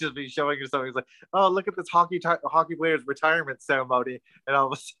sometimes I'll just be showing her something. It's like, oh, look at this hockey player's retirement ceremony, and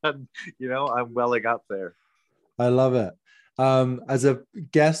all of a sudden, I'm welling up there. I love it. As a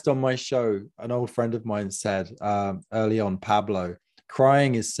guest on my show, an old friend of mine said early on, Pablo,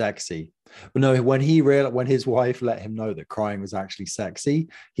 crying is sexy. But no, when his wife let him know that crying was actually sexy,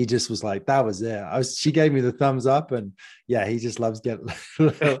 he just was like, that was it. She gave me the thumbs up, and yeah, he just loves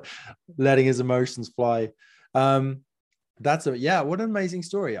letting his emotions fly. What an amazing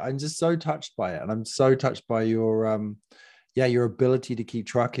story. I'm just so touched by it, and I'm so touched by your ability to keep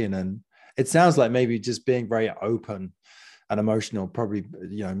trucking. And it sounds like maybe just being very open and emotional, probably,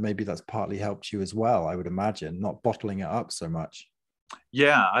 maybe that's partly helped you as well, I would imagine, not bottling it up so much.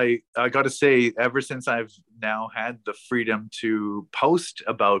 Yeah, I got to say, ever since I've now had the freedom to post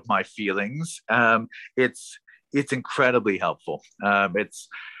about my feelings, it's incredibly helpful. I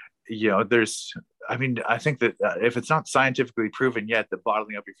think that if it's not scientifically proven yet that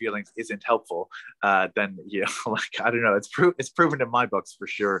bottling up your feelings isn't helpful, then like, I don't know, it's proven in my books for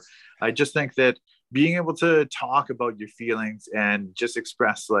sure. I just think that being able to talk about your feelings and just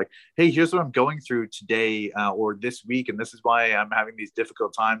express like, hey, here's what I'm going through today or this week, and this is why I'm having these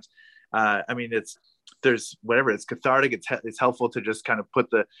difficult times. It's cathartic. It's helpful to just kind of put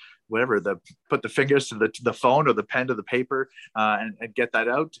the fingers to the phone or the pen to the paper and get that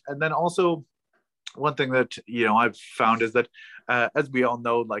out. And then also, one thing that I've found is that as we all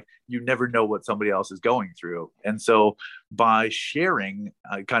know, like, you never know what somebody else is going through, and so by sharing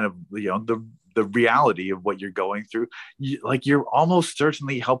kind of the reality of what you're going through, you're almost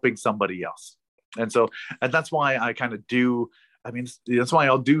certainly helping somebody else. And that's why I kind of do. That's why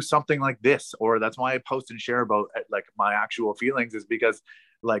I'll do something like this, or that's why I post and share about like my actual feelings, is because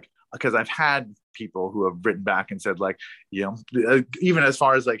I've had people who have written back and said, like, even as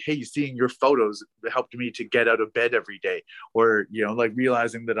far as like, hey, seeing your photos helped me to get out of bed every day, or like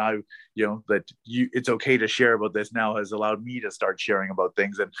realizing that it's okay to share about this now has allowed me to start sharing about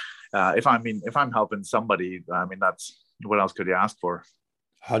things. And if I'm helping somebody, that's, what else could you ask for?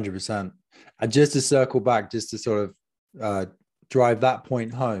 100%. And just to circle back, just to sort of drive that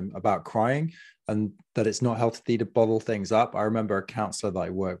point home about crying, and that it's not healthy to bottle things up. I remember a counselor that I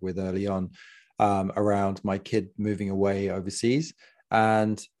worked with early on around my kid moving away overseas,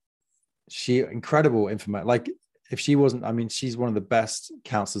 and incredible information. Like, if she wasn't, she's one of the best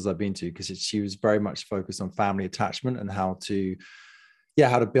counselors I've been to, because she was very much focused on family attachment and how to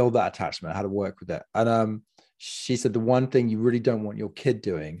build that attachment, how to work with it. And she said the one thing you really don't want your kid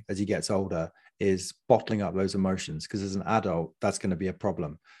doing as he gets older is bottling up those emotions, because as an adult, that's going to be a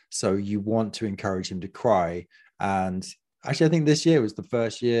problem. So you want to encourage him to cry. And actually, I think this year was the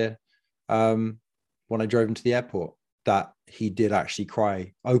first year when I drove him to the airport that he did actually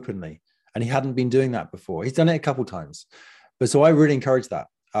cry openly. And he hadn't been doing that before. He's done it a couple times. But so I really encourage that.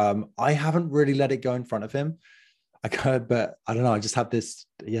 I haven't really let it go in front of him. I could, but I don't know. I just have this,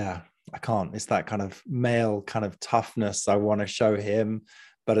 I can't. It's that kind of male kind of toughness I want to show him.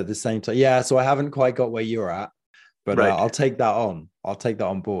 But at the same time, so I haven't quite got where you're at, but Right. I'll take that on. I'll take that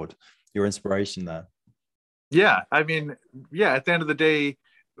on board. Your inspiration there. Yeah. I mean, yeah, at the end of the day,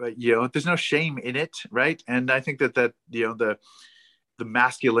 there's no shame in it. Right. And I think that, the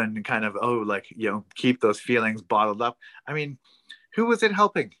masculine kind of, keep those feelings bottled up. I mean, who was it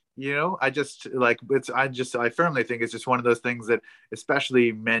helping? I firmly think it's just one of those things that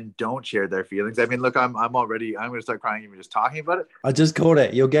especially men don't share their feelings. I mean, look, I'm going to start crying even just talking about it. I just called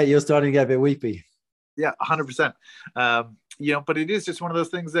it. You're starting to get a bit weepy. Yeah, 100%. But it is just one of those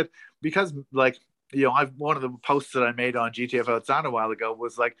things that, because one of the posts that I made on GTFO Outside a while ago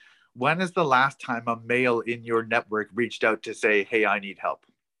was like, when is the last time a male in your network reached out to say, hey, I need help?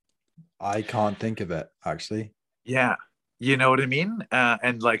 I can't think of it, actually. Yeah. You know what I mean?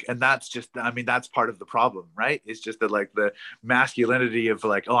 And that's just, I mean, that's part of the problem, right? It's just that the masculinity of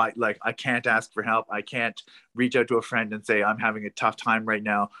I can't ask for help. I can't reach out to a friend and say, I'm having a tough time right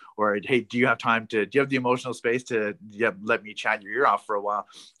now. Or, hey, do you have the emotional space to let me chat your ear off for a while?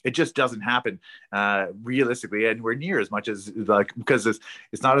 It just doesn't happen realistically anywhere near as much as because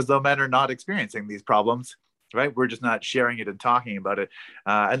it's not as though men are not experiencing these problems. Right, we're just not sharing it and talking about it,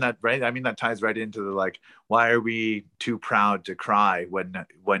 and that, right? I mean, that ties right into the why are we too proud to cry when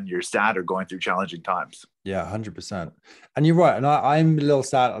you're sad or going through challenging times? Yeah, 100%. And you're right. And I'm a little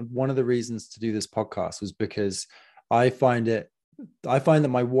sad. One of the reasons to do this podcast was because I find that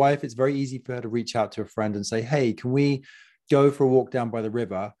my wife, it's very easy for her to reach out to a friend and say, hey, can we go for a walk down by the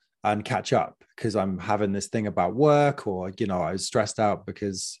river and catch up? Because I'm having this thing about work, or I was stressed out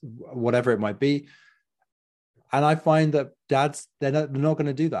because whatever it might be. And I find that dads, they're not going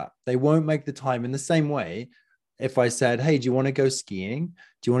to do that. They won't make the time. In the same way, if I said, hey, do you want to go skiing?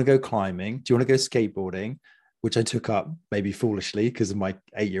 Do you want to go climbing? Do you want to go skateboarding? Which I took up maybe foolishly because of my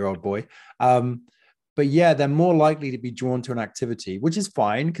 8-year-old boy. But yeah, they're more likely to be drawn to an activity, which is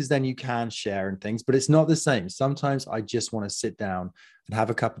fine because then you can share and things, but it's not the same. Sometimes I just want to sit down and have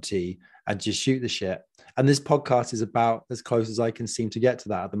a cup of tea and just shoot the shit. And this podcast is about as close as I can seem to get to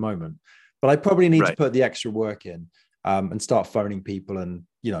that at the moment. But I probably need to put the extra work in and start phoning people and,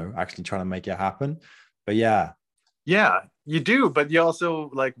 actually trying to make it happen. But yeah. Yeah, you do. But you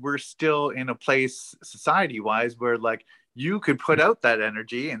also we're still in a place society wise where you could put out that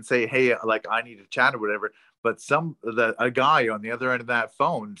energy and say, hey, I need to chat or whatever. But a guy on the other end of that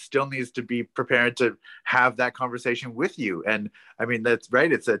phone still needs to be prepared to have that conversation with you. And I mean, that's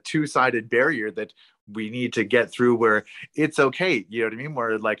right. It's a two-sided barrier that we need to get through where it's okay. You know what I mean?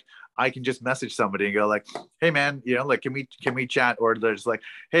 Where I can just message somebody and go hey man, can we chat? Or there's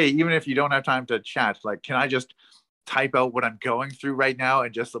hey, even if you don't have time to chat, can I just type out what I'm going through right now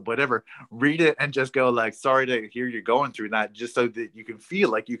and just whatever, read it and just go sorry to hear you're going through that, just so that you can feel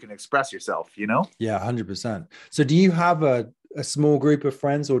like you can express yourself, Yeah, 100%. So do you have a small group of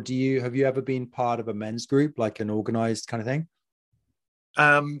friends, or have you ever been part of a men's group, like an organized kind of thing?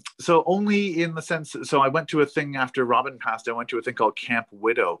 So only in the sense, so I went to a thing after Robin passed. I went to a thing called Camp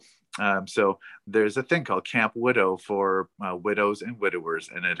Widow. So there's a thing called Camp Widow for widows and widowers,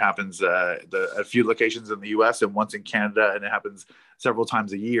 and it happens a few locations in the US and once in Canada, and it happens several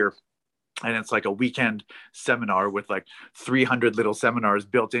times a year. And it's a weekend seminar with 300 little seminars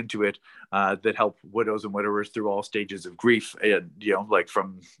built into it that help widows and widowers through all stages of grief. And,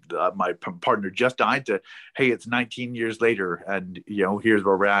 from my partner just died to, hey, it's 19 years later and, here's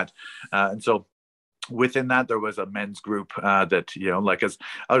where we're at. And so within that, there was a men's group that, as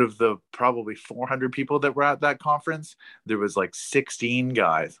out of the probably 400 people that were at that conference, there was 16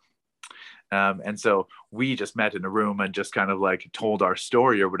 guys. And so we just met in a room and just kind of told our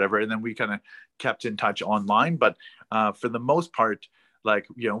story or whatever. And then we kind of kept in touch online. But for the most part,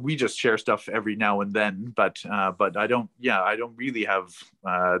 we just share stuff every now and then. But I don't really have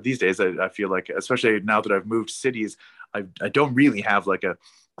these days. I feel especially now that I've moved cities, I don't really have a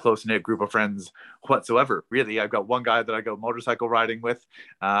close-knit group of friends whatsoever. Really, I've got one guy that I go motorcycle riding with.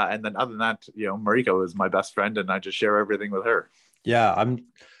 And then other than that, Mariko is my best friend and I just share everything with her.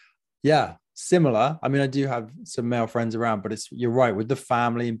 Yeah, similar. I mean, I do have some male friends around, but you're right, with the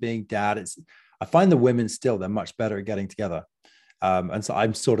family and being dad, I find the women still, they're much better at getting together. And so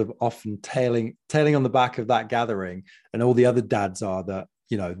I'm sort of often tailing on the back of that gathering, and all the other dads are that,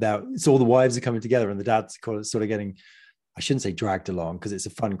 it's all the wives are coming together and the dads sort of getting, I shouldn't say dragged along because it's a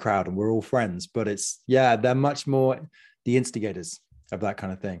fun crowd and we're all friends, but they're much more the instigators of that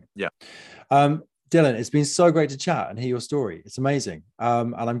kind of thing. Yeah. Dylan, it's been so great to chat and hear your story. It's amazing.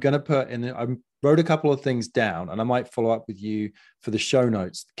 And I'm going to I wrote a couple of things down and I might follow up with you for the show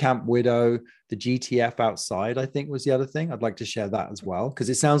notes. Camp Widow, the GTF outside, I think was the other thing. I'd like to share that as well, because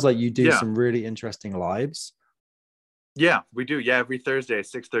it sounds like you do some really interesting lives. Yeah, we do. Yeah, every Thursday,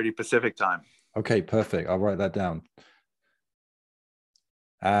 6:30 Pacific time. Okay, perfect. I'll write that down.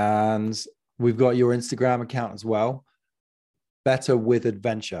 And we've got your Instagram account as well. Better with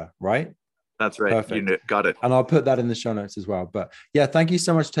Adventure, right? That's right. Perfect. You got it. And I'll put that in the show notes as well. But yeah, thank you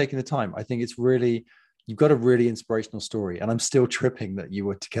so much for taking the time. I think you've got a really inspirational story. And I'm still tripping that you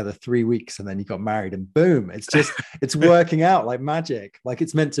were together 3 weeks and then you got married and boom, it's working out like magic, like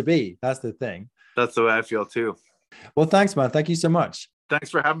it's meant to be. That's the thing. That's the way I feel too. Well, thanks, man. Thank you so much. Thanks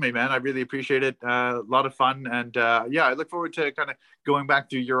for having me, man. I really appreciate it. A lot of fun. And I look forward to kind of going back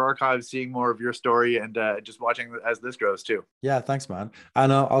through your archives, seeing more of your story and just watching as this grows too. Yeah, thanks, man.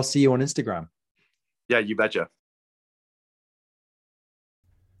 And I'll see you on Instagram. Yeah, you betcha.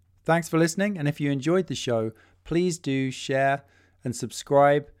 Thanks for listening. And if you enjoyed the show, please do share and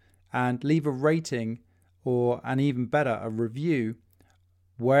subscribe and leave a rating and even better, a review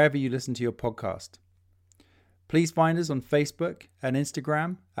wherever you listen to your podcast. Please find us on Facebook and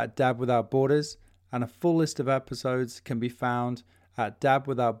Instagram at Dab Without Borders, and a full list of episodes can be found at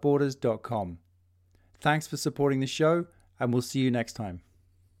dabwithoutborders.com. Thanks for supporting the show, and we'll see you next time.